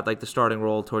got the starting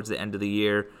role towards the end of the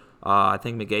year. I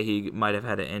think McGahee might have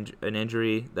had an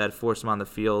injury that forced him on the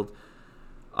field.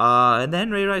 And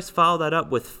then Ray Rice followed that up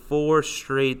with 4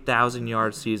 straight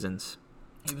 1,000-yard seasons.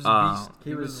 He was a beast.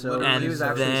 He was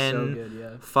actually so good, yeah.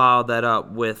 Followed that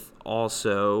up with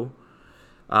also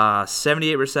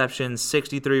 78 receptions,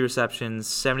 63 receptions,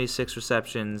 76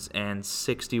 receptions, and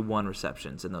 61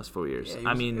 receptions in those 4 years.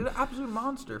 Yeah, he was an absolute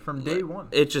monster from day one.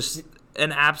 It's just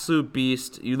an absolute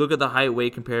beast. You look at the height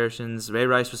weight comparisons. Ray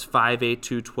Rice was 5'8",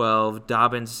 212.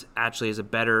 Dobbins actually has a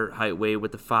better height weight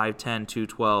with the 5'10",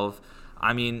 212.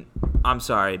 I'm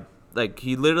sorry. Like,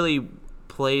 he literally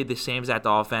played the same exact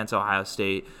offense Ohio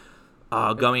State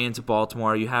going into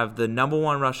Baltimore. You have the number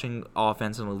 1 rushing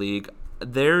offense in the league.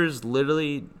 There's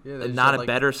literally not a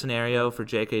better scenario for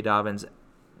J.K. Dobbins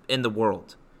in the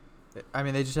world. I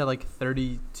mean, they just had like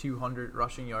 3,200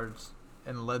 rushing yards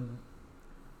and led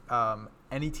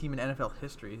any team in NFL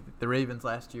history, the Ravens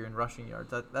last year in rushing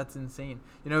yards. That's insane.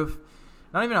 You know,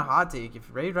 not even a hot take.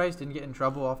 If Ray Rice didn't get in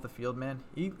trouble off the field, man,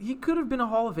 he could have been a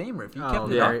Hall of Famer if he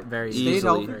kept it up. Very stayed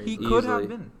easily, healthy. He could have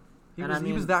been.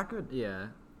 He was that good. Yeah,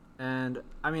 and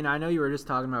I mean, I know you were just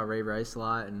talking about Ray Rice a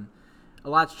lot, and a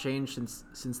lot's changed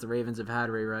since the Ravens have had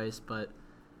Ray Rice. But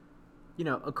you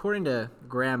know, according to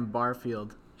Graham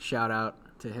Barfield, shout out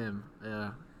to him,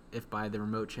 if by the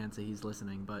remote chance that he's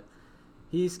listening, but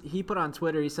he put on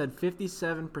Twitter, he said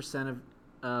 57%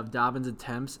 of Dobbins'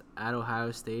 attempts at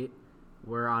Ohio State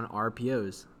were on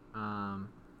RPOs.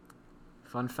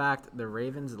 Fun fact, the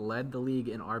Ravens led the league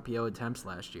in RPO attempts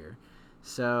last year.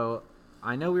 So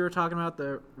I know we were talking about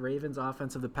the Ravens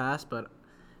offense of the past, but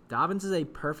Dobbins is a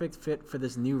perfect fit for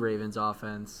this new Ravens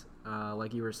offense,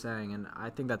 like you were saying, and I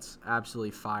think that's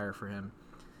absolutely fire for him.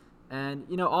 And,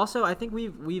 you know, also I think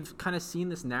we've kind of seen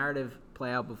this narrative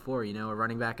play out before. You know, a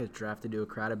running back is drafted to a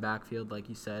crowded backfield, like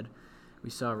you said. We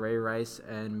saw Ray Rice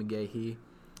and McGahee.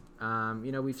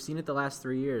 You know, we've seen it the last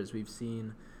 3 years. We've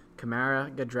seen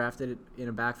Kamara get drafted in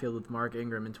a backfield with Mark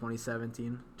Ingram in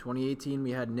 2017. 2018,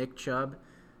 we had Nick Chubb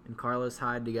and Carlos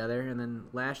Hyde together. And then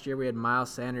last year, we had Miles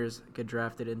Sanders get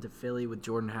drafted into Philly with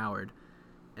Jordan Howard.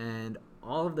 And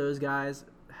all of those guys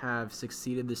have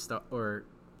succeeded or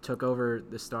took over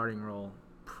the starting role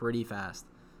pretty fast.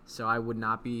 So I would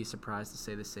not be surprised to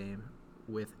say the same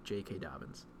with J.K.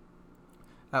 Dobbins.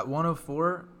 At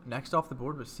 104, next off the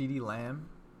board was CeeDee Lamb.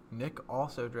 Nick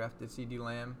also drafted CeeDee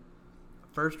Lamb.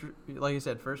 Like I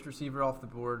said, first receiver off the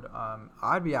board.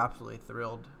 I'd be absolutely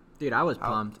thrilled. Dude, I was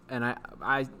pumped. And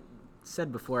I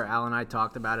said before, Al and I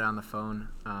talked about it on the phone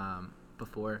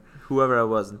before. Whoever I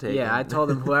wasn't taking. Yeah, I told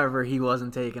him whoever he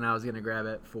wasn't taking, I was going to grab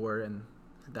it for, and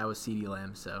that was CeeDee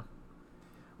Lamb. So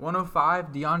 105,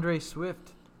 DeAndre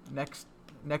Swift, next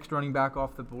running back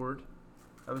off the board.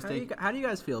 How do you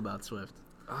guys feel about Swift?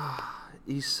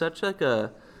 He's such like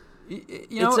a...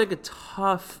 it's like a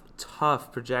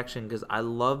tough projection because I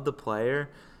love the player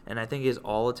and I think he has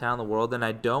all the talent in the world, and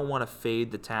I don't want to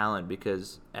fade the talent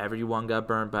because everyone got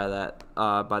burned by that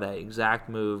exact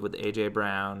move with A.J.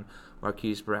 Brown,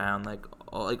 Marquise Brown, like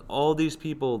all these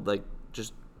people, like,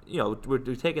 just, you know, we're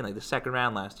taking like the second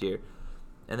round last year,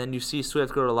 and then you see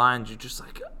Swift go to the Lions, you're just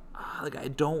like I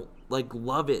don't like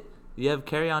love it. You have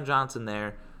Kerryon Johnson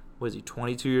there. What is he,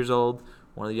 22 years old?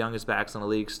 One of the youngest backs in the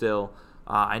league still.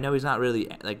 I know he's not really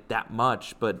like that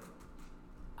much, but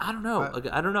I don't know.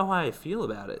 I don't know how I feel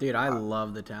about it. Dude, I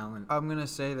love the talent. I'm going to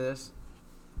say this.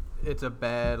 It's a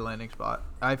bad landing spot.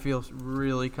 I feel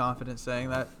really confident saying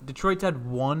that. Detroit's had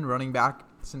one running back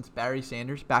since Barry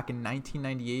Sanders back in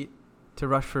 1998 to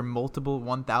rush for multiple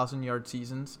 1,000-yard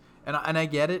seasons. And I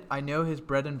get it. I know his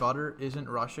bread and butter isn't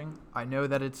rushing. I know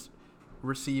that it's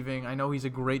receiving. I know he's a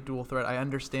great dual threat. I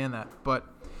understand that. But,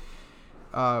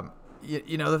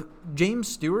 you know, James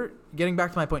Stewart, getting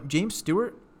back to my point, James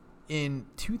Stewart in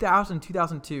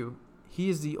 2000-2002, he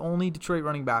is the only Detroit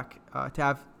running back to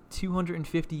have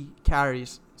 250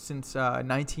 carries since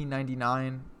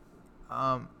 1999.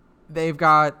 They've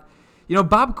got, you know,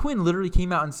 Bob Quinn literally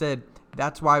came out and said,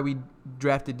 that's why we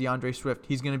drafted DeAndre Swift.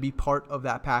 He's going to be part of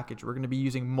that package. We're going to be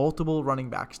using multiple running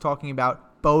backs, talking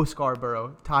about Bo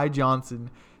Scarborough, Ty Johnson,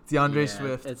 DeAndre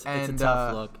Swift, and it's a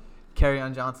tough look.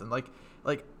 Kerryon Johnson. Like,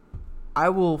 I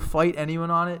will fight anyone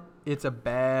on it. It's a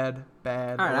bad All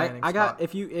right, landing I got spot.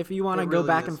 if you want to go really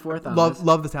back is. and forth on this.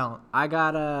 Love the talent. I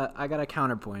got a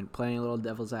counterpoint, playing a little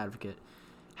devil's advocate.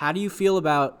 How do you feel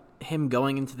about him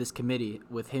going into this committee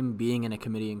with him being in a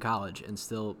committee in college and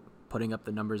still putting up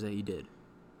the numbers that he did?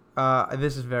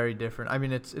 This is very different. I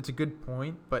mean, it's a good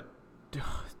point, but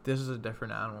this is a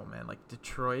different animal, man. Like,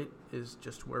 Detroit is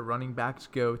just where running backs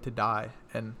go to die.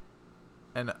 And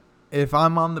if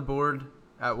I'm on the board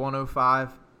at 105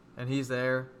 and he's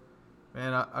there,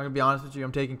 man, I'm going to be honest with you,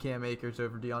 I'm taking Cam Akers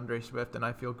over DeAndre Swift, and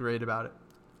I feel great about it.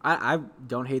 I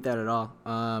don't hate that at all.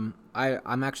 I'm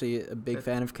actually a big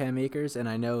fan of Cam Akers, and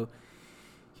I know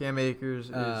Cam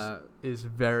Akers is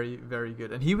very, very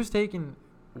good. And he was taken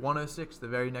 106, the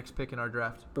very next pick in our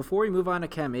draft. Before we move on to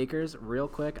Cam Akers, real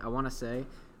quick, I want to say,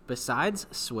 besides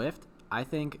Swift,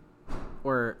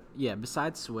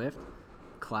 besides Swift,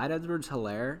 Clyde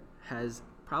Edwards-Helaire has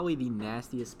probably the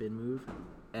nastiest spin move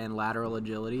and lateral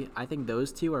agility. I think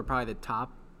those two are probably the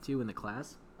top two in the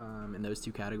class in those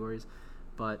two categories.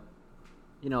 But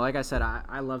like I said,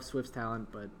 I love Swift's talent,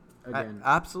 but again,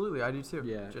 absolutely, I do too.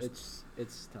 yeah,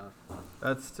 it's tough.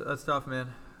 That's tough,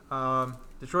 man.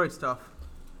 Detroit's tough.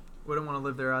 Wouldn't want to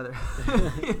live there either.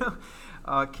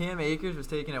 Cam Akers was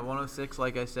taken at 106,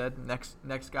 like I said.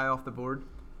 Next guy off the board.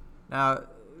 Now,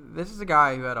 this is a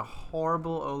guy who had a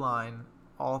horrible O-line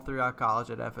all throughout college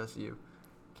at FSU.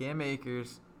 Cam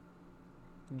Akers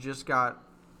just got,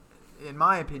 in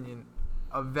my opinion,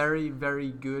 a very, very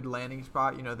good landing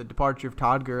spot. The departure of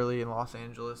Todd Gurley in Los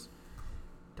Angeles.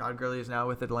 Todd Gurley is now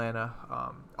with Atlanta.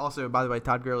 Also, by the way,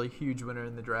 Todd Gurley, huge winner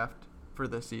in the draft for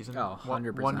this season. Oh,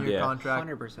 100%. One-year contract.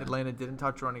 100%. Atlanta didn't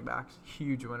touch running backs.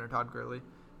 Huge winner, Todd Gurley.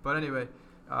 But anyway,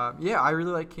 I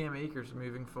really like Cam Akers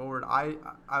moving forward. I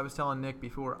was telling Nick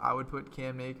before, I would put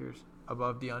Cam Akers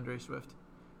above DeAndre Swift.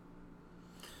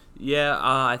 Yeah,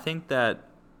 I think that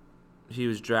he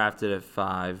was drafted at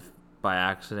 5 by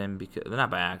accident,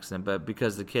 not by accident, but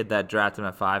because the kid that drafted him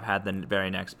at 5 had the very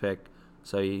next pick,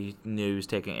 so he knew he was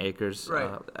taking Akers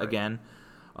again.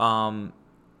 I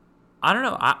don't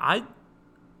know. I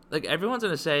like everyone's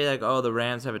gonna say like, oh, the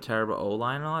Rams have a terrible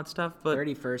O-line and all that stuff, but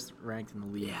 31st ranked in the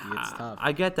league. yeah, It's tough.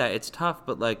 I get that it's tough,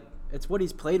 but like it's what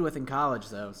he's played with in college,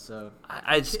 though. So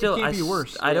I still can't be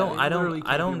worse. I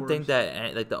don't Be think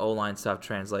that like the O-line stuff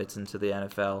translates into the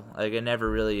NFL. Like it never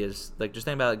really is. Like just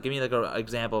think about it. Give me like an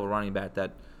example of a running back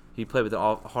that he played with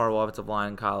a horrible offensive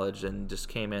line in college and just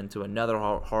came into another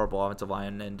horrible offensive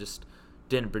line and just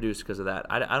didn't produce because of that.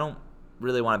 I don't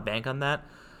really want to bank on that.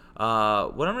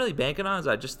 What I'm really banking on is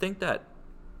I just think that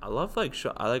I love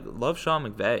Sean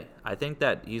McVay. I think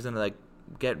that he's gonna like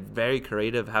get very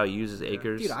creative how he uses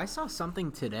Akers. Dude, I saw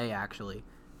something today actually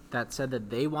that said that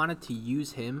they wanted to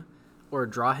use him or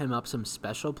draw him up some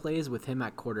special plays with him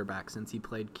at quarterback since he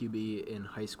played QB in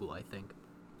high school, I think.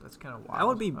 That's kind of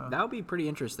wild. That would be pretty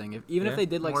interesting. If they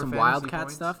did like More some fantasy Wildcat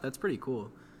points. stuff, that's pretty cool.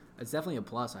 It's definitely a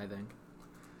plus, I think.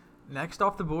 Next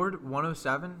off the board,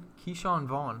 107, Keyshawn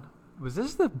Vaughn. Was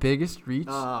this the biggest reach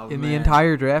in the man.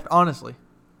 entire draft? Honestly.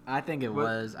 I think it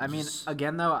was. I mean,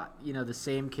 again, though, the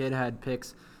same kid had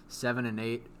picks 7 and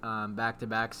 8 back to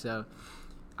back. So,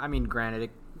 I mean, granted,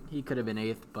 he could have been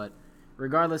 8th, but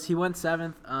regardless, he went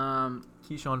 7th.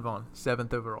 Keyshawn Vaughn,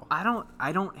 7th overall.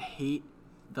 I don't hate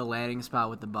the landing spot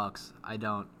with the Bucks. I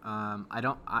don't.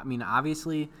 I mean,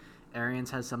 obviously, Arians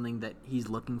has something that he's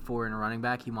looking for in a running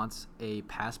back. He wants a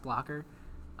pass blocker,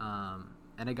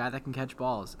 and a guy that can catch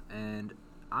balls. And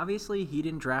obviously, he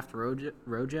didn't draft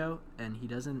Rojo, and he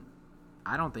doesn't.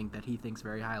 I don't think that he thinks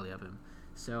very highly of him.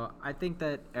 So I think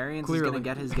that Arians is going to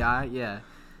get his guy. Yeah.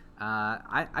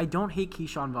 I don't hate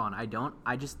Keyshawn Vaughn. I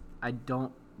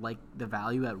don't like the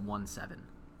value at 1.7.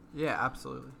 Yeah,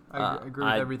 absolutely. I agree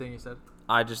with everything you said.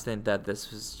 I just think that this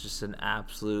was just an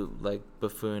absolute like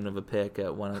buffoon of a pick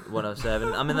at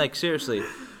 107. I mean, like seriously,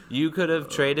 you could have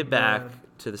traded back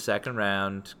to the second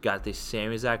round, got the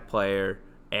same exact player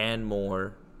and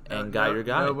more, and got your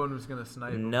guy. No one was going to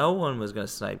snipe him. No one was going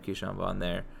to snipe Keyshawn Vaughn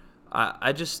there.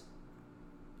 I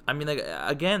mean, like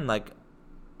again, like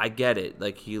I get it.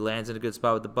 Like he lands in a good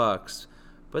spot with the Bucks,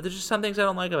 but there's just some things I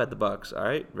don't like about the Bucks. All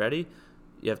right, ready?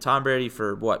 You have Tom Brady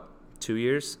for what? 2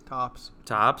 years? Tops.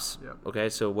 Yep. Okay,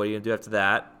 so what are you going to do after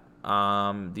that?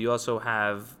 You also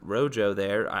have Rojo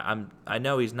there. I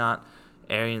know he's not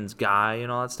Arians' guy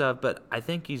and all that stuff, but I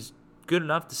think he's good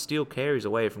enough to steal carries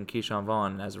away from Keyshawn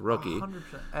Vaughn as a rookie. 100%.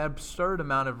 Absurd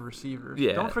amount of receivers.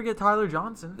 Yeah. Don't forget Tyler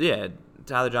Johnson. Yeah,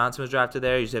 Tyler Johnson was drafted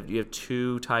there. You have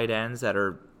 2 tight ends that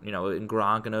are, in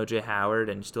Gronk and O.J. Howard,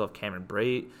 and you still have Cameron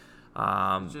Brate.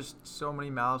 Just so many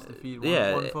mouths to feed.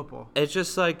 One football. It's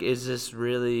just like, is this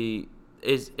really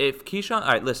if Keyshawn? All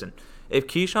right, listen. If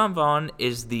Keyshawn Vaughn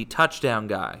is the touchdown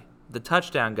guy,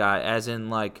 as in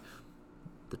like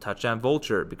the touchdown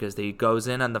vulture, because he goes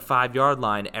in on the 5-yard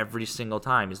line every single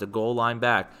time. He's the goal line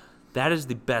back. That is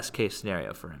the best case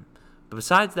scenario for him. But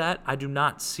besides that, I do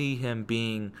not see him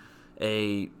being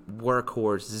a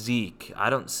workhorse Zeke. I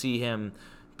don't see him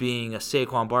being a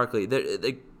Saquon Barkley.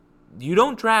 You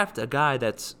don't draft a guy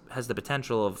that has the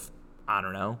potential of, I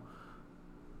don't know.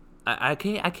 I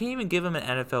can't even give him an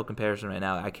NFL comparison right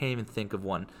now. I can't even think of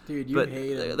one. Dude, you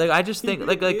hate him. Like I just think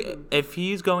like if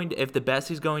the best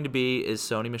he's going to be is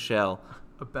Sony Michel,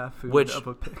 a buffoon of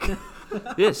a pick.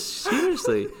 Yes,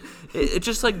 seriously. It's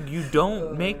just like you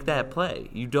don't make that play.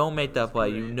 You don't make that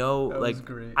play. Great. That was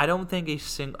great. I don't think a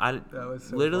single. That was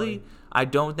so literally. funny. I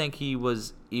don't think he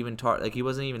was even he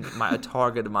wasn't even a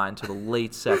target of mine until the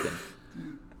late second.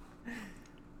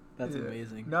 That's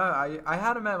amazing. No, I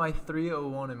had him at my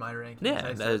 301 in my rankings.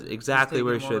 Yeah, that is exactly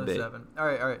where he should be. All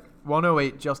right.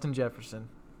 108, Justin Jefferson.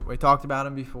 We talked about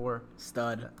him before.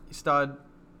 Stud.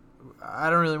 I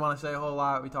don't really want to say a whole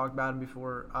lot. We talked about him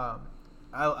before.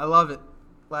 I love it.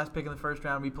 Last pick in the first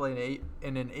round, we played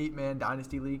in an 8-man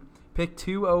dynasty league. Pick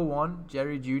 201,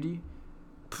 Jerry Jeudy.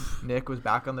 Nick was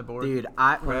back on the board. Dude,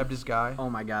 grabbed his guy. Oh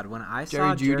my God, when I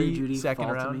Jerry saw Jerry Jeudy, Jeudy second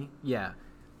fall round. to me, yeah,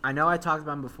 I know I talked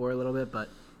about him before a little bit, but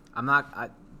I'm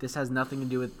not. This has nothing to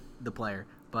do with the player.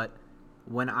 But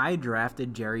when I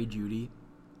drafted Jerry Jeudy,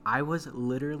 I was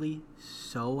literally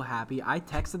so happy. I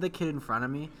texted the kid in front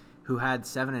of me who had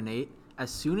 7 and 8.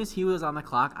 As soon as he was on the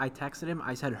clock, I texted him.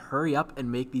 I said, "Hurry up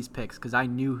and make these picks," because I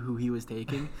knew who he was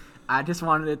taking. I just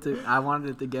wanted it to. I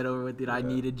wanted it to get over with. Dude, I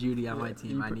needed Jeudy on my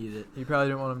team. I needed it. You probably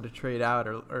didn't want him to trade out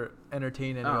or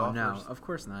entertain any offers. No, of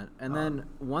course not. And then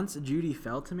once Jeudy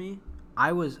fell to me,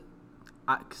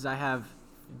 because I have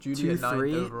Jeudy at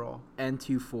 2-3 9th overall. and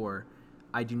 2-4.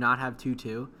 I do not have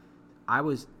 2-2. I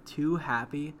was too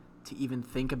happy to even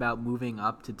think about moving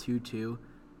up to 2-2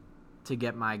 to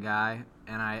get my guy,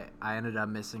 and I ended up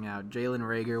missing out. Jalen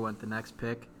Reagor went the next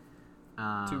pick.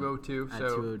 202, at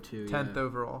so 202, 10th yeah.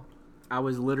 overall. I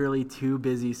was literally too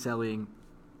busy selling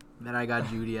that I got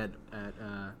Jeudy at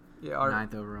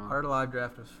 9th overall. Our live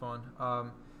draft was fun.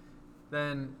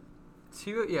 Then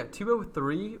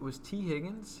 203 was T.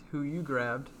 Higgins, who you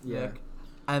grabbed, Yeah. Nick.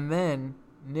 And then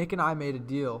Nick and I made a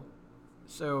deal.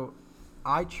 So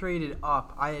I traded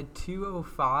up. I had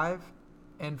 205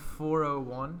 and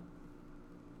 401,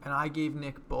 and I gave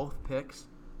Nick both picks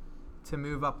to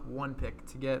move up one pick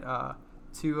to get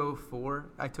 204.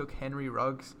 I took Henry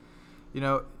Ruggs. You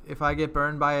know, if I get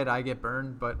burned by it, I get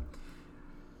burned, but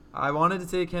I wanted to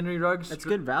take Henry Ruggs. That's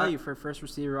good value for a first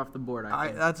receiver off the board, I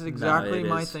think. That's exactly it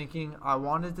my is. thinking. I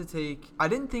wanted to take – I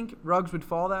didn't think Ruggs would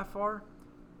fall that far,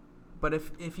 but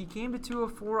if he came to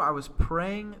 204, I was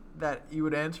praying that he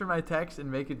would answer my text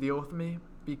and make a deal with me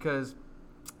because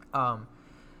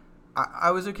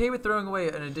I was okay with throwing away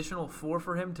an additional 4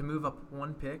 for him to move up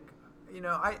one pick. You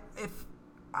know,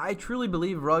 I truly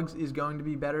believe Ruggs is going to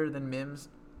be better than Mims,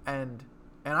 and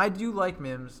I do like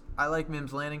Mims. I like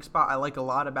Mims' landing spot. I like a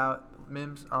lot about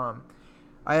Mims.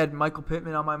 I had Michael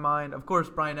Pittman on my mind. Of course,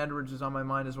 Bryan Edwards is on my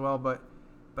mind as well, but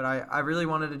I really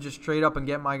wanted to just trade up and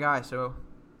get my guy. So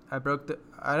I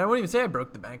don't even say I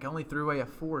broke the bank. I only threw away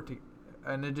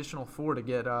an additional 4 to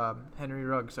get Henry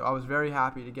Ruggs. So I was very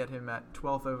happy to get him at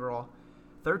 12th overall.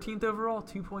 13th overall,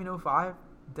 2.05,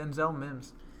 Denzel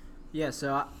Mims. Yeah,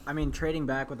 so, I mean, trading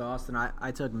back with Austin,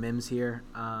 I took Mims here.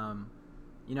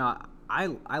 You know,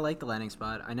 I like the landing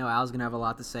spot. I know Al's going to have a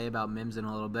lot to say about Mims in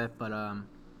a little bit, but,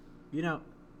 you know,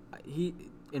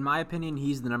 in my opinion,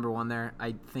 he's the number one there.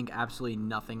 I think absolutely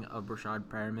nothing of Rashad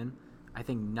Perriman. I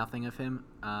think nothing of him.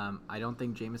 I don't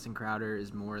think Jamison Crowder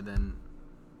is more than,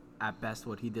 at best,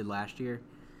 what he did last year.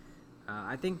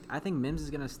 I think Mims is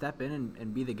going to step in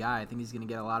and be the guy. I think he's going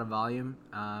to get a lot of volume,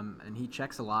 and he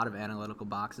checks a lot of analytical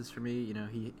boxes for me. You know,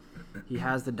 he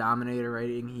has the dominator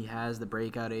rating, he has the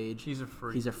breakout age. He's a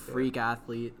freak. He's a freak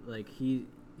athlete. Like he's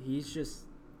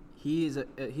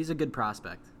a good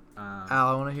prospect. Al,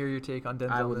 I want to hear your take on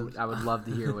Denzel Mims. I would love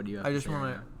to hear what you have. I just to say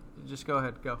want right to just go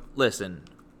ahead, go. Listen,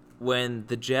 when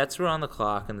the Jets were on the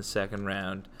clock in the second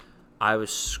round, I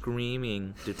was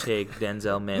screaming to take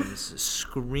Denzel Mims,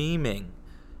 screaming.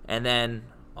 And then,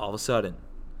 all of a sudden,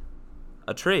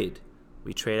 a trade.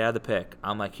 We trade out of the pick.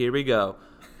 I'm like, here we go.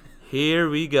 Here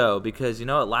we go. Because, you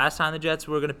know what, last time the Jets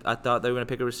I thought they were going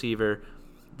to pick a receiver.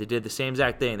 They did the same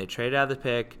exact thing. They traded out of the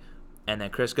pick, and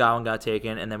then Chris Godwin got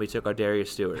taken, and then we took our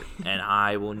Darius Stewart. And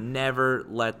I will never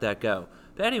let that go.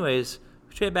 But anyways,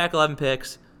 we traded back 11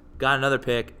 picks, got another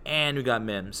pick, and we got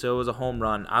Mims. So it was a home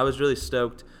run. I was really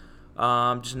stoked.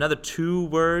 Just another 2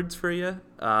 words for you.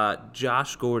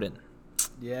 Josh Gordon.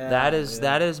 Yeah.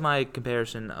 That is my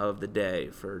comparison of the day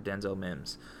for Denzel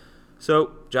Mims.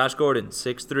 So, Josh Gordon,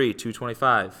 6'3",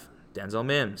 225. Denzel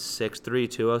Mims, 6'3",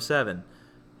 207.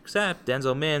 Except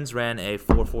Denzel Mims ran a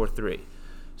 4.43.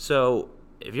 So,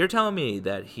 if you're telling me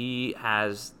that he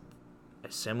has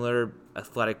a similar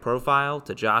athletic profile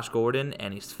to Josh Gordon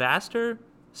and he's faster,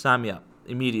 sign me up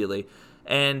immediately.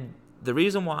 And the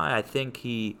reason why I think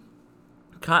he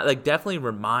definitely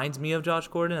reminds me of Josh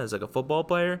Gordon as like a football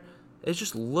player is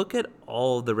just look at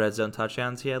all of the red zone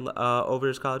touchdowns he had over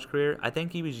his college career. I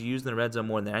think he was used in the red zone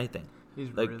more than anything. He's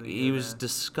like really he good, was man.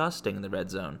 disgusting in the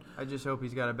red zone. I just hope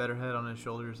he's got a better head on his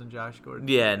shoulders than Josh Gordon.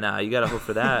 Yeah, nah, you gotta hope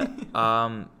for that.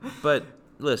 But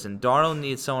listen, Darnold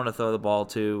needs someone to throw the ball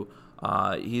to.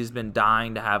 He's been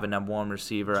dying to have a number 1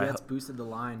 receiver. Jets boosted the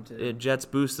line too. Jets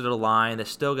boosted the line. They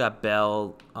still got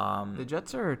Bell. The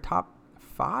Jets are top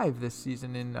 5 this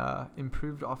season in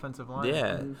improved offensive line.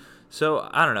 Yeah. So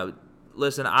I don't know.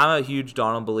 Listen, I'm a huge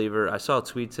Darnold believer. I saw a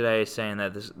tweet today saying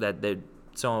that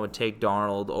someone would take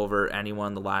Darnold over anyone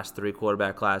in the last 3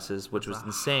 quarterback classes, which was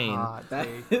insane. Which That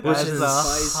is is a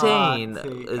hot insane.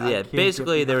 take. I Yeah, can't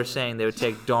basically get they were behind saying they would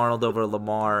take Darnold over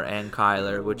Lamar and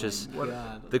Kyler, which is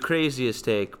the craziest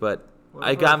take. But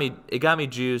it got me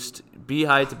juiced. Be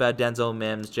hyped about Denzel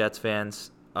Mims, Jets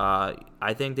fans.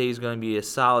 I think that he's going to be a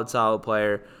solid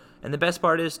player. And the best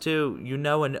part is, too,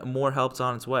 and more help's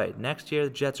on its way. Next year,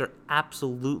 the Jets are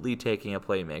absolutely taking a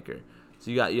playmaker. So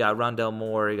you got Rondell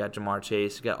Moore, you got Jamar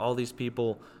Chase, you got all these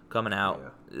people coming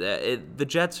out. Yeah. The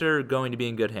Jets are going to be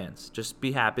in good hands. Just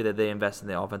be happy that they invest in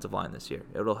the offensive line this year.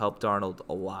 It'll help Darnold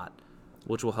a lot,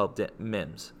 which will help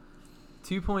Mims.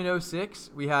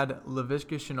 2.06, we had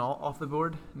Laviska Shenault off the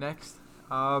board next.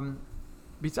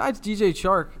 Besides DJ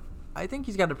Chark, I think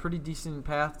he's got a pretty decent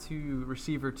path to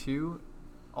receiver 2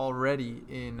 already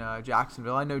in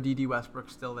Jacksonville. I know D.D.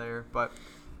 Westbrook's still there, but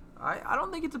I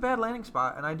don't think it's a bad landing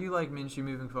spot, and I do like Minshew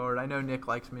moving forward. I know Nick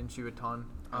likes Minshew a ton.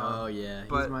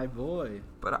 He's my boy.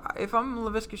 But if I'm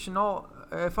Laviska Shenault,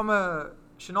 if I'm a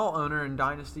Shenault owner in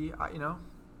Dynasty,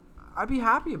 I'd be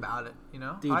happy about it.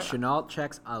 Dude, Shenault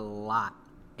checks a lot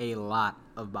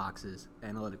of boxes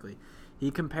analytically. He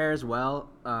compares well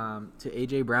to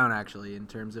A.J. Brown, actually, in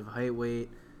terms of height, weight,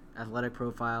 athletic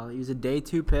profile. He was a day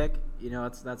 2 pick.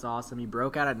 That's awesome. He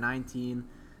broke out at 19.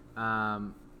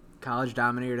 College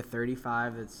dominator to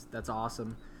 35. That's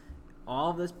awesome.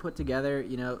 All of this put together,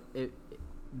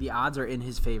 the odds are in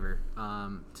his favor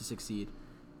to succeed.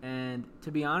 And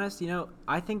to be honest,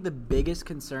 I think the biggest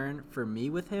concern for me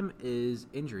with him is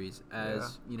injuries,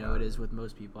 as it is with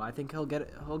most people. I think he'll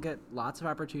get lots of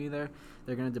opportunity there.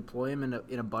 They're going to deploy him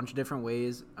in a bunch of different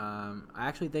ways. I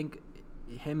actually think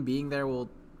him being there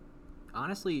will,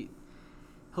 honestly,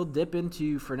 he'll dip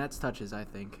into Fournette's touches, I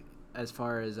think, as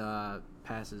far as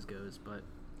passes goes. But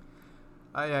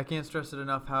I can't stress it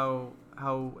enough how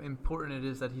important it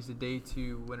is that he's a day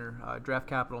 2 winner. Draft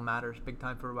capital matters big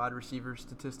time for wide receivers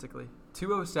statistically.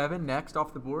 207 next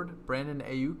off the board, Brandon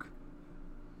Ayuk.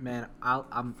 Man,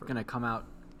 I'm going to come out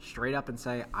straight up and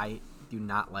say I do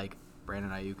not like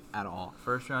Brandon Ayuk at all.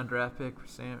 First round draft pick for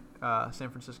San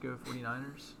Francisco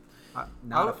 49ers.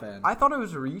 Not a fan. I thought it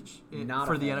was a reach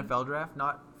for the NFL draft,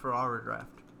 not for our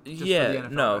draft.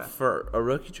 For a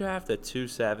rookie draft at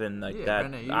 2-7 like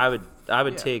that, I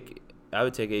would take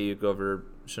Ayuk over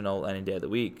Shenault any day of the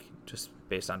week, just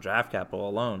based on draft capital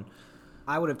alone.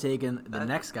 I would have taken the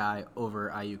next guy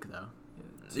over Ayuk though.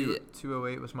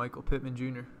 208 was Michael Pittman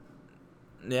Jr.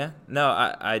 Yeah, no,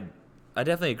 I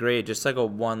definitely agree. Just like a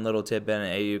one little tidbit on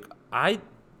Ayuk, I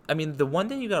mean the one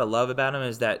thing you gotta love about him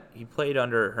is that he played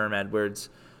under Herm Edwards.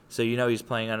 So he's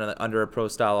playing under a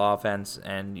pro-style offense,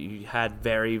 and you had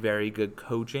very, very good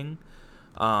coaching.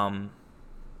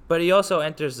 But he also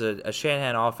enters a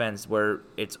Shanahan offense where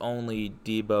it's only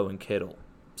Debo and Kittle.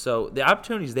 So the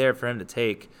opportunity's there for him to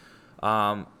take.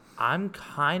 I'm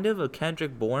kind of a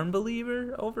Kendrick Bourne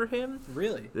believer over him.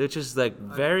 Really? Which is,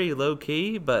 very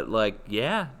low-key, but,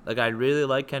 I really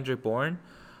like Kendrick Bourne.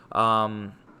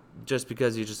 Just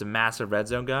because he's just a massive red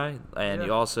zone guy, and he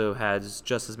also has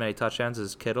just as many touchdowns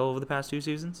as Kittle over the past 2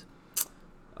 seasons.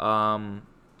 But,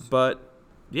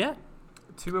 yeah.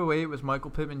 208 was Michael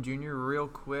Pittman Jr. Real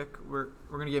quick, we're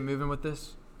going to get moving with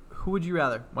this. Who would you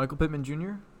rather, Michael Pittman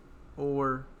Jr.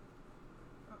 or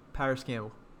Paris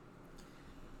Campbell?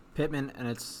 Pittman, and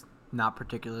it's not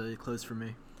particularly close for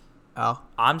me. Al?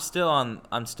 I'm still on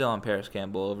Paris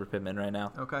Campbell over Pittman right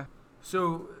now. Okay.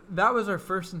 So that was our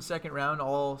first and second round,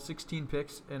 all 16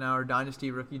 picks in our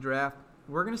Dynasty rookie draft.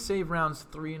 We're going to save rounds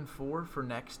 3 and 4 for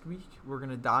next week. We're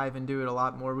going to dive into it a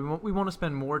lot more. We want to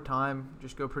spend more time,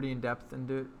 just go pretty in-depth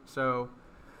into it. So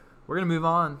we're going to move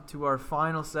on to our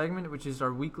final segment, which is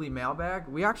our weekly mailbag.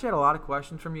 We actually had a lot of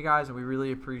questions from you guys, and we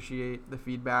really appreciate the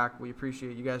feedback. We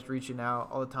appreciate you guys reaching out,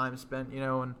 all the time spent,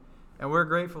 and we're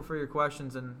grateful for your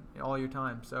questions and all your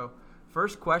time. So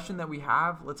first question that we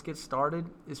have, let's get started,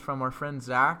 is from our friend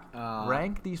Zach.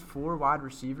 Rank these 4 wide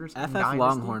receivers in Dynasty.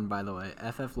 Longhorn, by the way.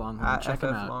 FF Longhorn. Check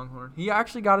him out. Longhorn. He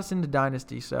actually got us into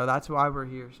Dynasty, so that's why we're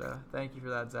here. So thank you for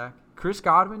that, Zach. Chris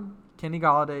Godwin, Kenny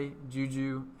Golladay,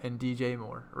 Juju, and DJ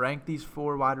Moore. Rank these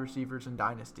 4 wide receivers in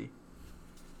Dynasty.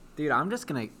 Dude, I'm just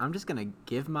gonna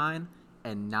give mine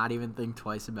and not even think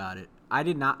twice about it.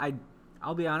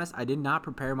 I'll be honest, I did not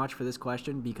prepare much for this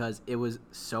question because it was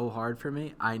so hard for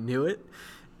me. I knew it,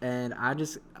 and I'm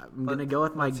going to go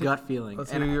with my gut feeling.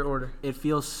 Let's hear your order. It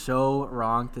feels so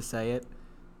wrong to say it,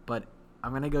 but I'm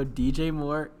going to go DJ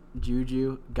Moore,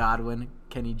 Juju, Godwin,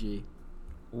 Kenny G.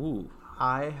 Ooh.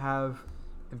 I have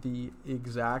the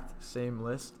exact same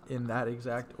list in that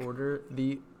exact order.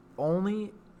 The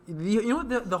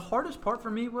hardest part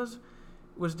for me was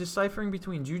was deciphering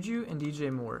between Juju and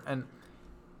DJ Moore, and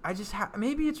I just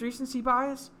maybe it's recency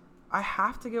bias. I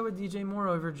have to go with DJ Moore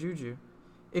over Juju.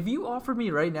 If you offered me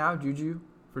right now Juju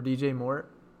for DJ Moore,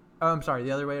 I'm sorry,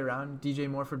 the other way around, DJ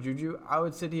Moore for Juju, I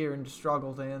would sit here and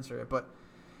struggle to answer it.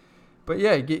 But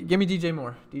yeah, give me DJ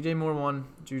Moore. DJ Moore 1,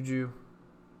 Juju.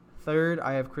 3rd,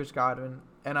 I have Chris Godwin,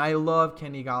 and I love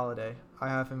Kenny Golladay. I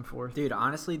have him 4th. Dude,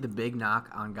 honestly, the big knock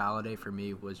on Golladay for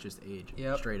me was just age.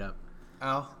 Yep. Straight up.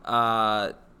 Al?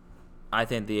 I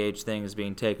think the age thing is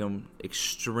being taken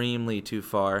extremely too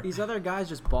far. These other guys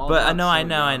just balled But out I so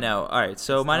know. young. All right,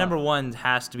 so It's my tough. number 1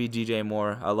 has to be DJ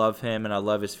Moore. I love him, and I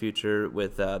love his future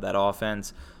with that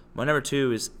offense. My number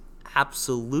 2 is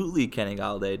absolutely Kenny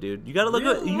Golladay, dude. You gotta look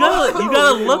at you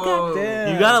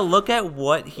gotta look at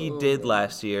what he did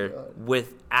last year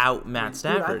without Matt Dude,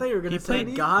 Stafford. I thought you were going He to say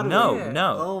played- Godwin.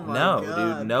 No, Oh my no,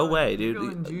 God. dude, no way, You dude.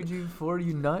 going Juju 4,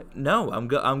 you nut? No,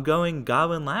 I'm going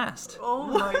Godwin last. Oh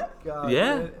my God.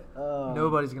 Yeah. man.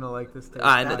 Nobody's going to like this take.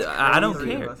 I That's don't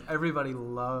crazy. care. Everybody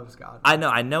loves Godwin.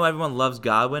 I know everyone loves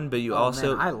Godwin, but you Oh,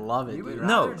 also man, I love it, You would dude.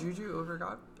 No. rather Juju over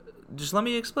Godwin? just let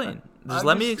me explain. Just I'm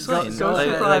let me just explain. So Like-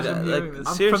 surprised like- I'm hearing this.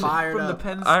 I'm seriously. fired from the up.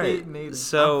 Penn All State right, native.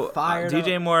 so I'm fired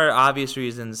DJ up. Moore, obvious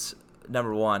reasons,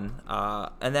 number 1,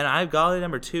 and then I have Golladay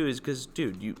number 2 is because,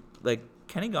 dude, you like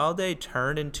Kenny Golladay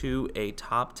turned into a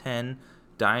top 10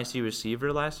 dynasty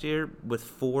receiver last year with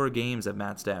 4 games of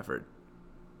Matt Stafford.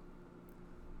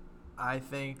 I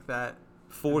think that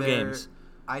 4 games.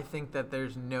 I think that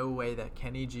there's no way that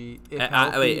Kenny G. If Wait,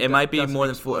 healthy, it might be doesn't more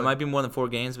than 4. It explode. might be more than 4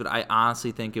 games, but I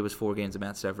honestly think it was 4 games of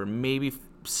Matt Stafford, maybe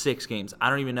 6 games. I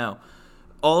don't even know.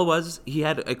 All it was, he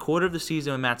had a quarter of the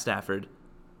season with Matt Stafford,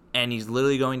 and he's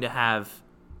literally going to have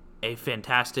a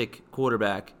fantastic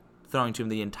quarterback throwing to him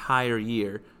the entire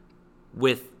year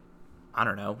with, I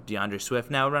don't know, DeAndre Swift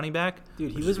now running back.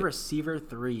 Dude, he was receiver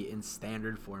 3 in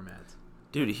standard formats.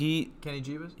 Dude, he Kenny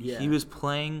G was. Yeah. he was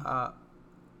playing.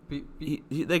 Be,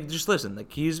 Like, just listen.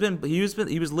 Like, he was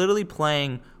literally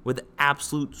playing with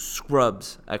absolute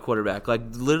scrubs at quarterback. Like,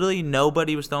 literally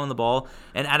nobody was throwing the ball,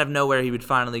 and out of nowhere he would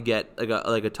finally get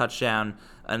like a touchdown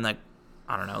and like,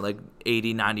 I don't know, like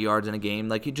 80, 90 yards in a game.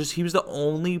 Like, he was the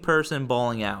only person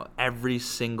balling out every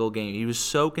single game. He was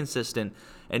so consistent,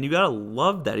 and you gotta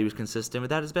love that he was consistent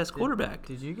without his best quarterback.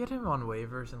 Did you get him on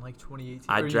waivers in like 2018?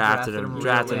 I Or you drafted him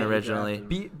originally?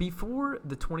 originally. Before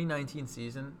the 2019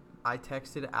 season, I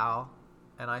texted Al,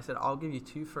 and I said, I'll give you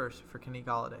 2 firsts for Kenny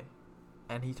Golladay.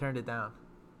 And he turned it down.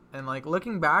 And, like,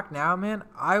 looking back now, man,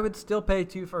 I would still pay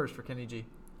 2 firsts for Kenny G.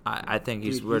 I think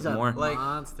he's Dude, worth a more. Like,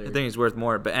 monster. I think he's worth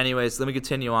more. But anyways, let me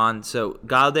continue on. So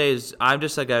Golladay is, I'm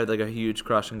just like a huge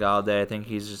crush on Golladay. I think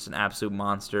he's just an absolute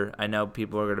monster. I know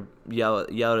people are gonna yell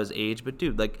at his age, but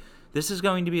dude, like, this is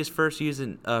going to be his first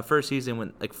season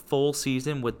with like full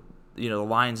season with, you know, the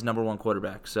Lions' #1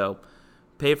 quarterback. So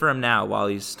pay for him now while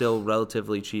he's still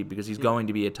relatively cheap, because he's going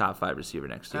to be a top 5 receiver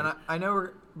next year. And I know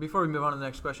before we move on to the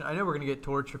next question, I know we're going to get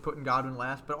torched for putting Godwin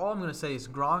last, but all I'm going to say is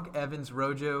Gronk, Evans,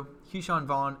 Rojo, Keyshawn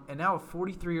Vaughn, and now a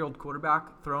 43-year-old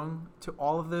quarterback thrown to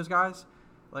all of those guys.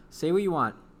 Say what you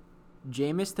want.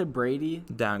 Jameis to Brady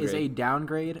Downgrade. is a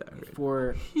downgrade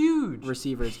for Huge.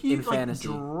 receivers Huge, in fantasy.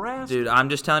 drastic. Dude, I'm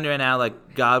just telling you right now,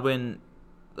 like Godwin's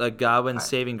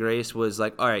saving grace was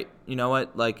like, all right, you know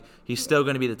what? Like, he's still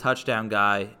going to be the touchdown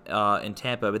guy in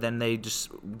Tampa, but then they just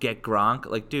get Gronk.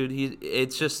 Like, dude,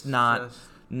 it's just not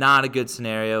a good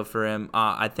scenario for him.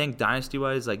 I think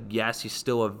dynasty-wise, like, yes, he's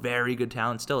still a very good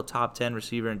talent, still a top 10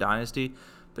 receiver in dynasty.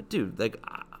 But, dude, like,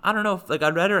 I don't know. Like,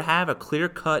 I'd rather have a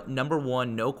clear-cut #1,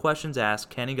 no questions asked,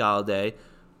 Kenny Golladay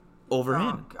over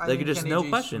him. I Like, think just Kenny no G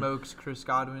question. smokes Chris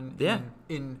Godwin Yeah.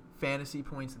 in fantasy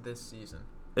points this season.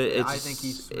 It's, I think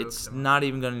he smokes it's him. not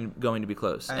even going to be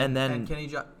close. And then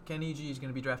Kenny G is going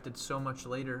to be drafted so much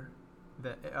later,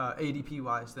 that ADP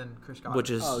wise, than Chris Godwin. which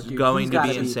is Oh, dude, going he's to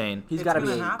gotta be insane. He's It's got to be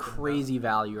gonna a happen, crazy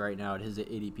value right now at his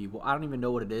ADP. Well, I don't even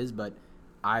know what it is, but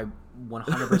I'm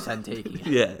 100% taking it.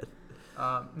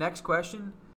 Yeah. Next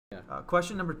question. Yeah.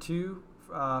 Question number 2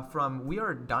 from We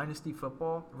Are Dynasty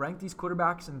Football. Rank these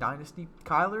quarterbacks in Dynasty: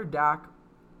 Kyler, Dak,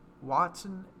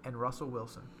 Watson, and Russell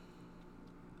Wilson.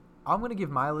 I'm going to give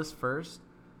my list first.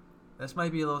 This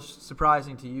might be a little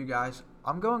surprising to you guys.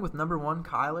 I'm going with #1,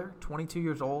 Kyler, 22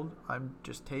 years old. I'm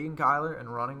just taking Kyler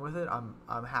and running with it. I'm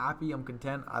happy. I'm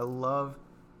content. I love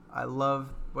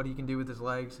what he can do with his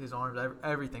legs, his arms,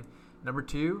 everything. Number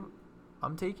 2,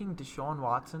 I'm taking Deshaun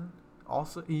Watson.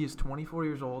 Also, he is 24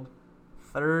 years old.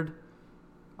 3rd,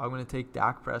 I'm going to take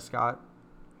Dak Prescott,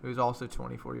 who's also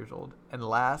 24 years old. And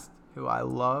last, who I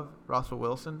love, Russell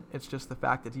Wilson. It's just the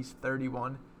fact that he's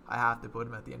 31. I have to put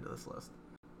him at the end of this list.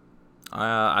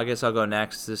 I guess I'll go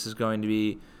next. This is going to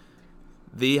be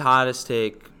the hottest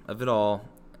take of it all,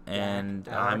 and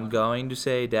Dak. I'm going to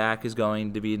say Dak is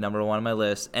going to be number one on my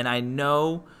list. And I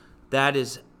know that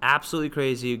is absolutely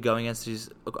crazy going against these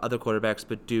other quarterbacks,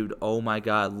 but dude, oh my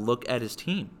God, look at his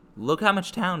team. Look how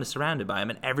much talent is surrounded by him,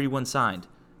 and everyone signed.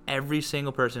 Every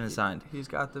single person is signed. He's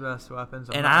got the best weapons.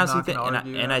 And I honestly think,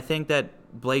 I think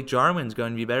that Blake Jarwin's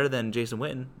going to be better than Jason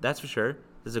Witten. That's for sure.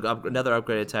 There's another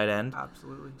upgraded tight end.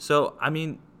 Absolutely. So I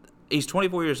mean, he's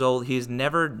 24 years old. He's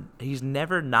never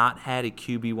not had a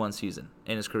QB1 season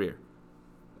in his career.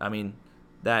 I mean,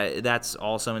 that's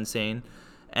also insane.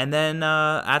 And then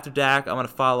after Dak, I'm going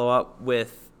to follow up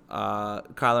with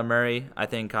Kyler Murray. I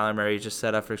think Kyler Murray is just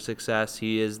set up for success.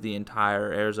 He is the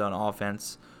entire Arizona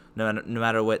offense, no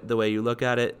matter what the way you look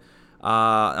at it.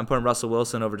 I'm putting Russell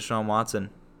Wilson over Deshaun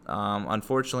Watson.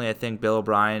 Unfortunately, I think Bill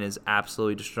O'Brien is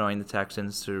absolutely destroying the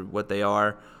Texans to what they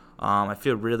are. I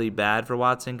feel really bad for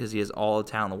Watson because he has all the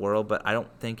talent in the world, but I don't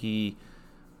think he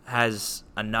has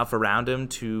enough around him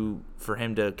for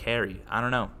him to carry. I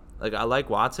don't know. Like, I like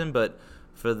Watson, but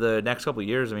for the next couple of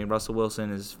years, I mean, Russell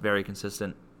Wilson is very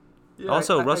consistent. Yeah,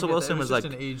 Also, Russell Wilson was like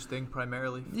just an age thing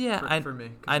primarily. Yeah, for me.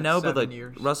 'Cause I it's know, but 7 like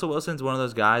years. Russell Wilson's one of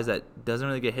those guys that doesn't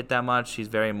really get hit that much. He's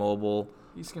very mobile.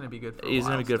 He's gonna be good for. He's a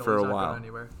while gonna be good still. for a He's not while. going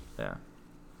anywhere. Yeah.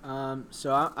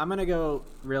 So I'm going to go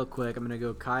real quick. I'm going to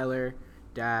go Kyler,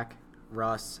 Dak,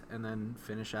 Russ, and then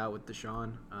finish out with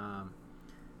Deshaun.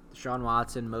 Deshaun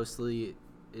Watson mostly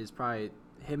is probably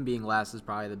 – him being last is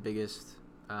probably the biggest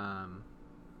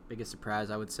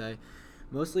surprise, I would say.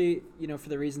 Mostly, for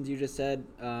the reasons you just said,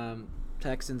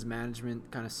 Texans management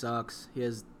kind of sucks. He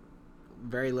has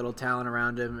very little talent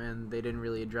around him, and they didn't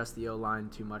really address the O-line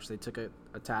too much. They took a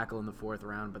tackle in the 4th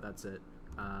round, but that's it.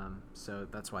 So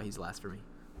that's why he's last for me.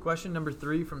 Question number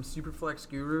 3 from Superflex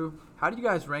Guru. How do you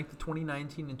guys rank the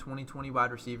 2019 and 2020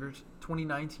 wide receivers?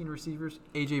 2019 receivers,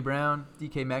 A.J. Brown,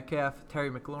 D.K. Metcalf,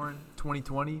 Terry McLaurin.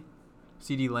 2020,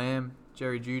 C.D. Lamb,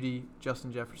 Jerry Jeudy,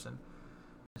 Justin Jefferson.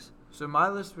 So my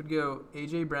list would go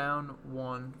A.J. Brown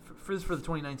 1. For the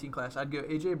 2019 class, I'd go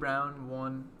A.J. Brown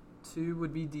 1. 2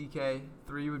 would be D.K.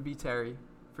 3 would be Terry.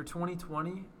 For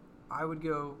 2020, I would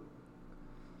go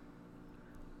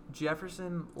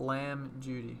Jefferson, Lamb,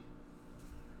 Jeudy.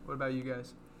 What about you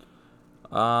guys?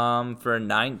 For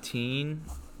 19,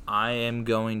 I am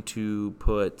going to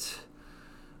put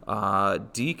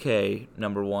DK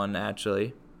number 1,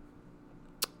 actually.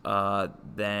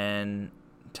 Then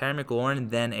Terry McLaurin,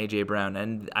 then A.J. Brown.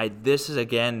 And this is,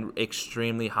 again,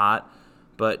 extremely hot.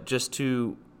 But just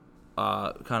to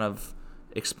kind of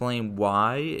explain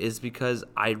why is because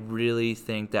I really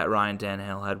think that Ryan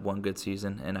Tannehill had one good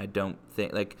season. And I don't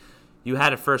think, like, you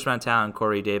had a first-round talent,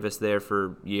 Corey Davis, there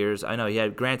for years. I know he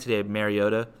had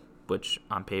Mariota, which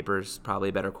on paper is probably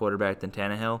a better quarterback than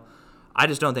Tannehill. I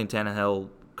just don't think Tannehill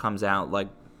comes out like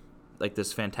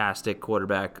this fantastic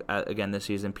quarterback again this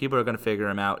season. People are going to figure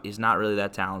him out. He's not really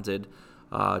that talented.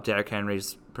 Derrick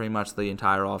Henry's pretty much the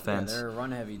entire offense. Yeah, they're a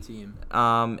run-heavy team.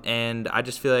 And I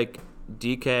just feel like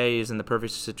DK is in the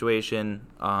perfect situation.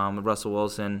 Russell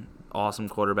Wilson, awesome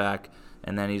quarterback.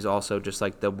 And then he's also just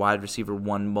like the wide receiver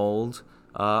 1 mold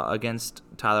against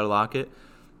Tyler Lockett.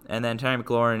 And then Terry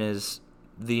McLaurin is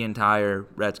the entire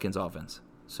Redskins offense.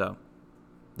 So,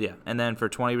 yeah. And then for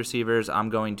 20 receivers, I'm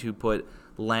going to put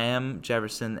Lamb,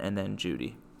 Jefferson, and then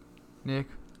Jeudy. Nick?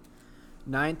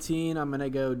 19, I'm going to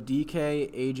go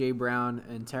DK, A.J. Brown,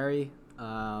 and Terry.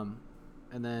 And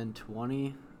then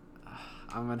 20,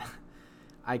 I'm going to...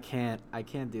 I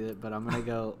can't do it, but I'm going to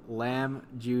go Lamb,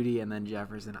 Jeudy, and then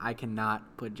Jefferson. I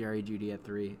cannot put Jerry Jeudy at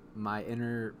 3. My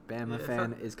inner Bama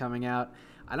fan is coming out.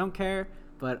 I don't care,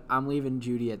 but I'm leaving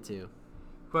Jeudy at 2.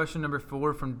 Question number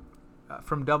 4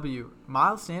 from W.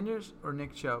 Miles Sanders or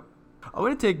Nick Chubb? I'm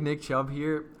going to take Nick Chubb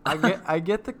here. I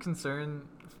get the concern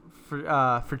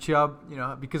for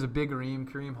Chubb, because of Big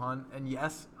Kareem Hunt. And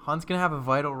yes, Hunt's going to have a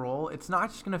vital role. It's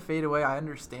not just going to fade away. I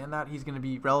understand that. He's going to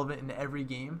be relevant in every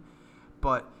game.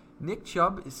 But Nick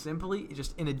Chubb is simply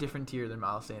just in a different tier than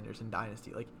Miles Sanders in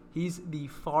Dynasty. Like, he's the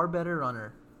far better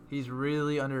runner. He's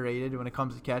really underrated when it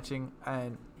comes to catching,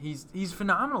 and he's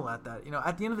phenomenal at that.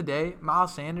 At the end of the day,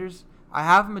 Miles Sanders, I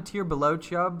have him a tier below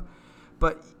Chubb,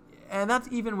 and that's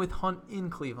even with Hunt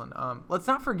in Cleveland. Let's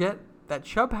not forget that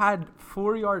Chubb had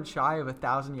 4 yards shy of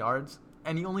 1,000 yards,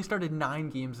 and he only started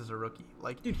 9 games as a rookie.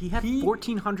 Like, dude, he had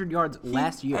 1,400 yards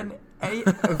last year. And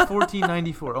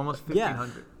 1,494, almost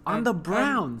 1,500. Yeah. On the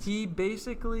Browns. And he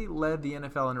basically led the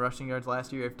NFL in rushing yards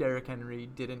last year. If Derrick Henry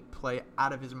didn't play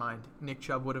out of his mind, Nick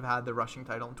Chubb would have had the rushing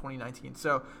title in 2019.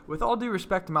 So, with all due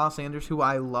respect to Miles Sanders, who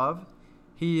I love,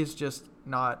 he is just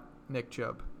not Nick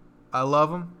Chubb. I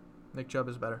love him. Nick Chubb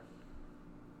is better.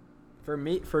 For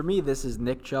me, this is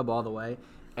Nick Chubb all the way,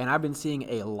 and I've been seeing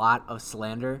a lot of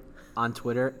slander on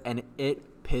Twitter, and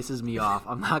it pisses me off.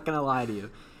 I'm not gonna lie to you.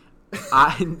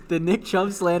 The Nick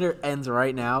Chubb slander ends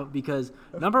right now because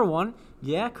number one,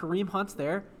 yeah, Kareem Hunt's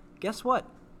there. Guess what?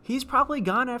 He's probably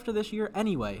gone after this year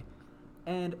anyway.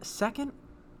 And second,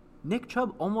 Nick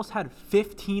Chubb almost had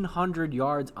 1,500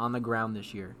 yards on the ground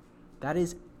this year. That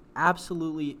is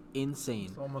absolutely insane.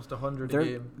 It's almost 100 a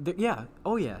game. Yeah.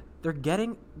 Oh, yeah. They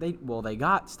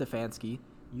got Stefanski.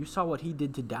 You saw what he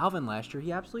did to Dalvin last year.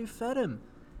 He absolutely fed him.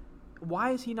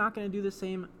 Why is he not going to do the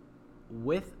same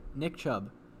with Nick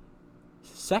Chubb?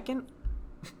 Second,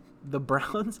 the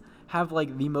Browns have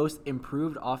like the most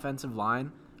improved offensive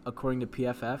line according to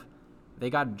PFF. They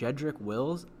got Jedrick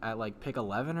Wills at like pick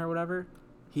 11 or whatever.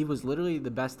 He was literally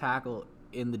the best tackle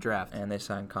in the draft. And they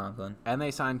signed Conklin.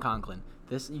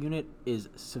 This unit is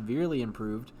severely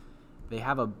improved. They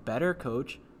have a better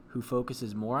coach who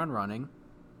focuses more on running,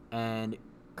 and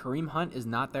Kareem Hunt is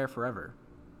not there forever.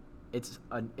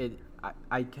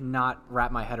 I cannot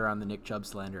wrap my head around the Nick Chubb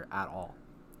slander at all.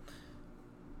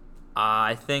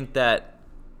 I think that,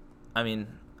 I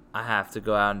have to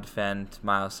go out and defend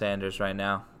Miles Sanders right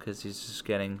now because he's just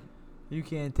getting You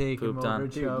can't take him pooped over on.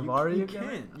 Chubb, are you?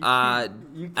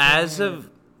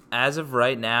 As of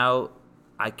right now,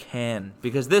 I can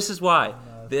because this is why.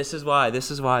 This is why.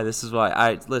 All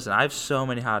right, listen, I have so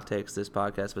many hot takes this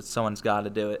podcast, but someone's got to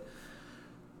do it.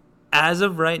 As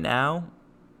of right now,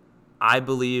 I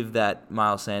believe that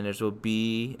Miles Sanders will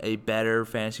be a better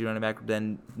fantasy running back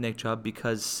than Nick Chubb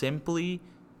because simply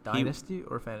Dynasty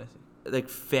or fantasy? like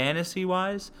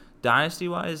fantasy-wise,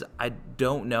 dynasty-wise, I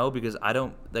don't know because I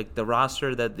don't like the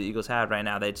roster that the Eagles have right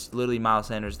now. That's literally Miles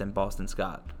Sanders and Boston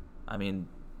Scott.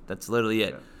 That's literally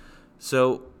it. Yeah.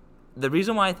 So the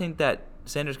reason why I think that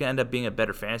Sanders can end up being a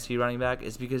better fantasy running back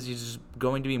is because he's just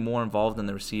going to be more involved in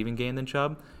the receiving game than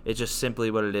Chubb. It's just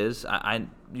simply what it is.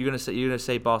 You're gonna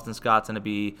say Boston Scott's gonna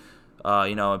be,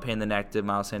 a pain in the neck to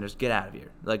Miles Sanders. Get out of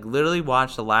here. Like literally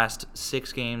watch the last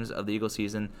 6 games of the Eagles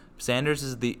season. Sanders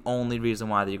is the only reason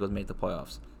why the Eagles make the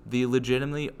playoffs. The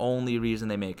legitimately only reason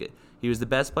they make it. He was the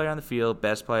best player on the field,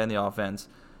 best player on the offense,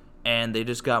 and they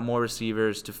just got more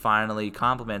receivers to finally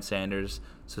complement Sanders.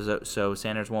 So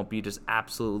Sanders won't be just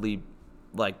absolutely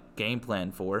game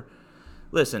plan for.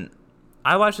 Listen,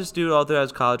 I watched this dude all throughout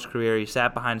his college career. He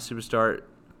sat behind superstar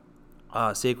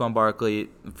Saquon Barkley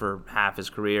for half his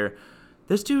career.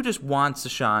 This dude just wants to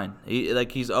shine.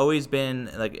 He's always been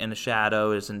in the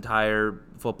shadow his entire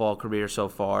football career so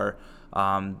far.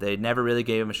 They never really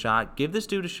gave him a shot. Give this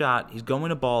dude a shot. He's going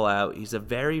to ball out. He's a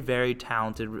very, very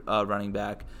talented running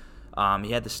back.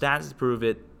 He had the stats to prove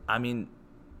it. I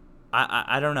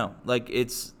don't know.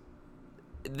 It's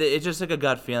just like a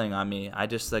gut feeling on me. I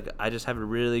just have a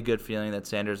really good feeling that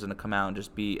Sanders is going to come out and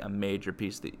just be a major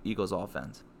piece of the Eagles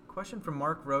offense. Question from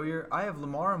Mark Royer. I have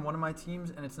Lamar on one of my teams,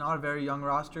 and it's not a very young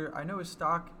roster. I know his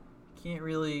stock can't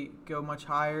really go much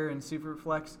higher in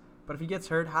Superflex, but if he gets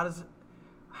hurt,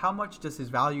 how much does his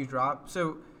value drop?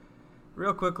 So,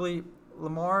 real quickly,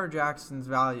 Lamar Jackson's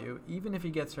value, even if he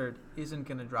gets hurt, isn't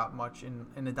going to drop much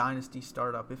in a dynasty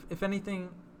startup. If anything,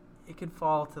 it could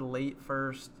fall to late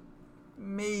first,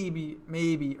 maybe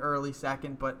early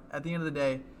second, but at the end of the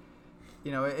day,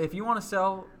 if you want to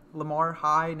sell Lamar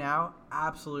high now,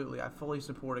 absolutely, I fully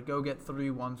support it. Go get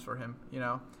 3 ones for him,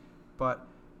 But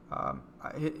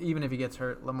even if he gets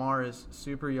hurt, Lamar is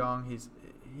super young.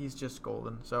 He's just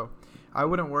golden. So I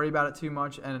wouldn't worry about it too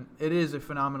much, and it is a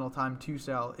phenomenal time to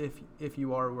sell if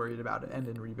you are worried about it and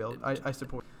in rebuild. I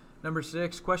support. Number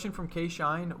 6, question from K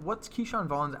Shine. What's Keyshawn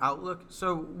Vaughn's outlook?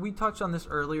 So we touched on this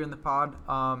earlier in the pod,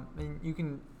 and you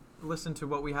can listen to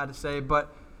what we had to say,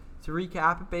 but to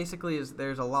recap, it basically is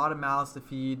there's a lot of mouths to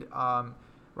feed.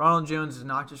 Ronald Jones is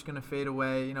not just going to fade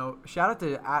away. Shout out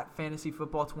to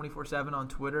 @FantasyFootball247 on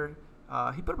Twitter.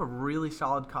 He put up a really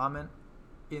solid comment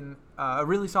a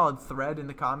really solid thread in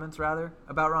the comments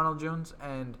about Ronald Jones,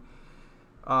 and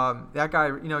that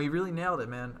guy, he really nailed it,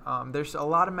 man. There's a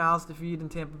lot of mouths to feed in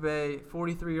Tampa Bay.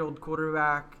 43-year-old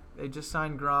quarterback. They just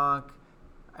signed Gronk,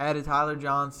 added Tyler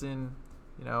Johnson.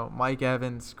 Mike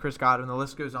Evans, Chris Godwin, the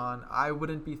list goes on. I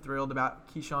wouldn't be thrilled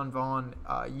about Keyshawn Vaughn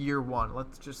year 1.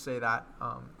 Let's just say that.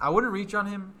 I wouldn't reach on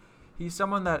him. He's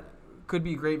someone that could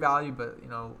be great value, but,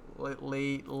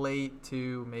 late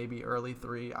 2, maybe early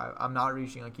 3. I'm not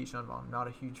reaching on Keyshawn Vaughn. I'm not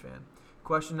a huge fan.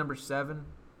 Question number 7.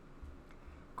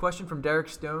 Question from Derek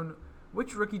Stone.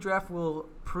 Which rookie draft will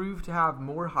prove to have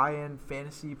more high-end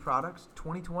fantasy products,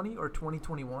 2020 or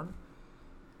 2021?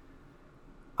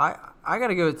 I got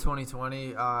to go with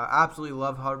 2020. Absolutely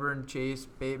love Hubbard, Chase,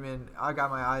 Bateman. I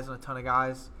got my eyes on a ton of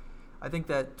guys. I think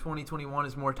that 2021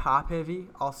 is more top-heavy.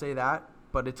 I'll say that.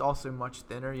 But it's also much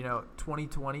thinner.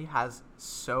 2020 has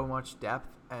so much depth.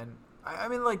 And, I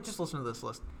mean, just listen to this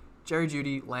list. Jerry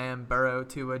Jeudy, Lamb, Burrow,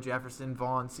 Tua, Jefferson,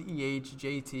 Vaughn, CEH,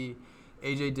 JT,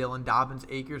 A.J. Dillon, Dobbins,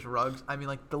 Akers, Ruggs. I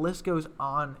mean, the list goes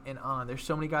on and on. There's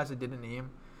so many guys I didn't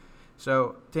name.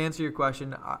 So, to answer your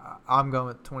question, I'm going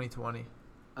with 2020.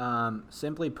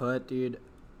 Simply put, dude,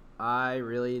 I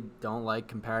really don't like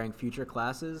comparing future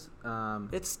classes.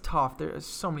 It's tough. There's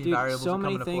so many variables that come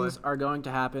into play. So many things are going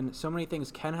to happen. So many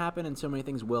things can happen, and so many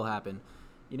things will happen.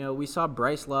 We saw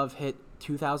Bryce Love hit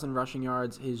 2,000 rushing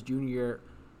yards his junior year,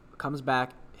 comes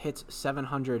back, hits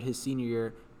 700 his senior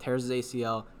year, tears his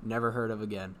ACL, never heard of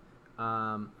again.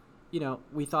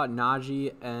 We thought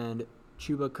Najee and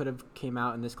Chuba could have came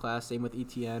out in this class. Same with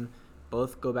ETN.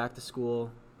 Both go back to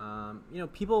school.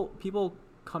 People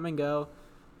come and go.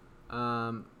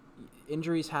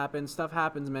 Injuries happen. Stuff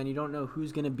happens, man. You don't know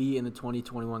who's going to be in the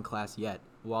 2021 class yet.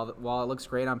 While it looks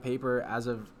great on paper as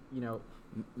of,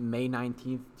 May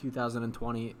 19th,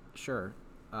 2020, sure.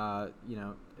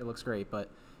 It looks great,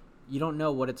 but you don't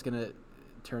know what it's going to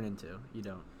turn into. You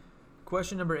don't.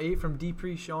 Question number 8 from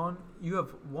Dupree Sean. You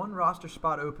have one roster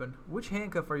spot open. Which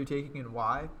handcuff are you taking and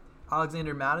why?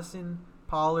 Alexander Madison,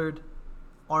 Pollard,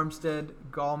 Armstead,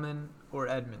 Gallman, or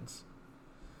Edmonds?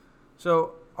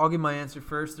 So I'll give my answer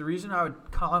first. The reason I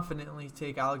would confidently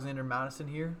take Alexander Madison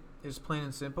here is plain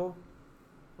and simple.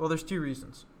 Well, there's 2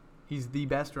 reasons. He's the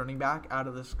best running back out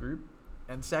of this group.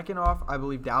 And second off, I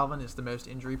believe Dalvin is the most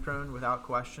injury prone without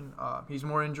question. He's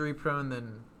more injury prone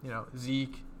than,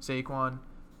 Zeke, Saquon,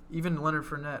 even Leonard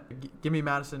Fournette. Give me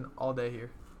Madison all day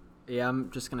here. Yeah,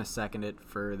 I'm just going to second it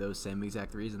for those same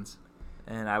exact reasons.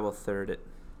 And I will third it.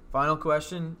 Final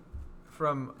question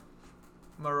from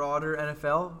Marauder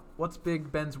NFL. What's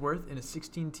Big Ben's worth in a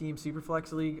 16-team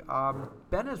Superflex league?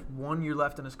 Ben has 1 year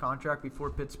left in his contract before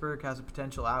Pittsburgh has a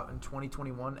potential out in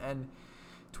 2021. And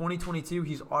 2022,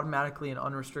 he's automatically an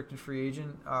unrestricted free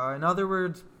agent. In other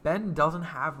words, Ben doesn't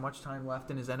have much time left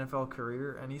in his NFL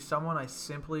career, and he's someone I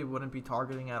simply wouldn't be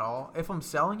targeting at all. If I'm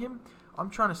selling him, I'm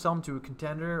trying to sell him to a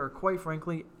contender or, quite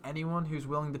frankly, anyone who's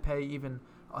willing to pay even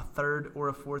a 3rd or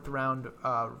a 4th round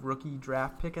rookie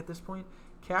draft pick at this point.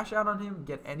 Cash out on him,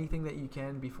 get anything that you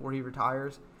can before he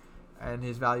retires, and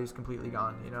his value is completely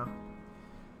gone,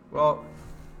 Well,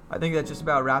 I think that just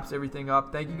about wraps everything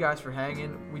up. Thank you guys for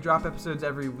hanging. We drop episodes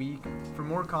every week. For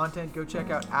more content, go check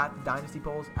out at Dynasty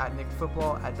Polls, at Nick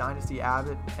Football, at Dynasty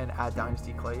Abbott, and at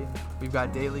Dynasty Clayton. We've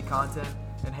got daily content,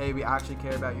 and hey, we actually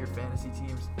care about your fantasy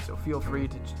teams, so feel free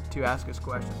to ask us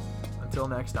questions. Until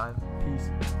next time, peace.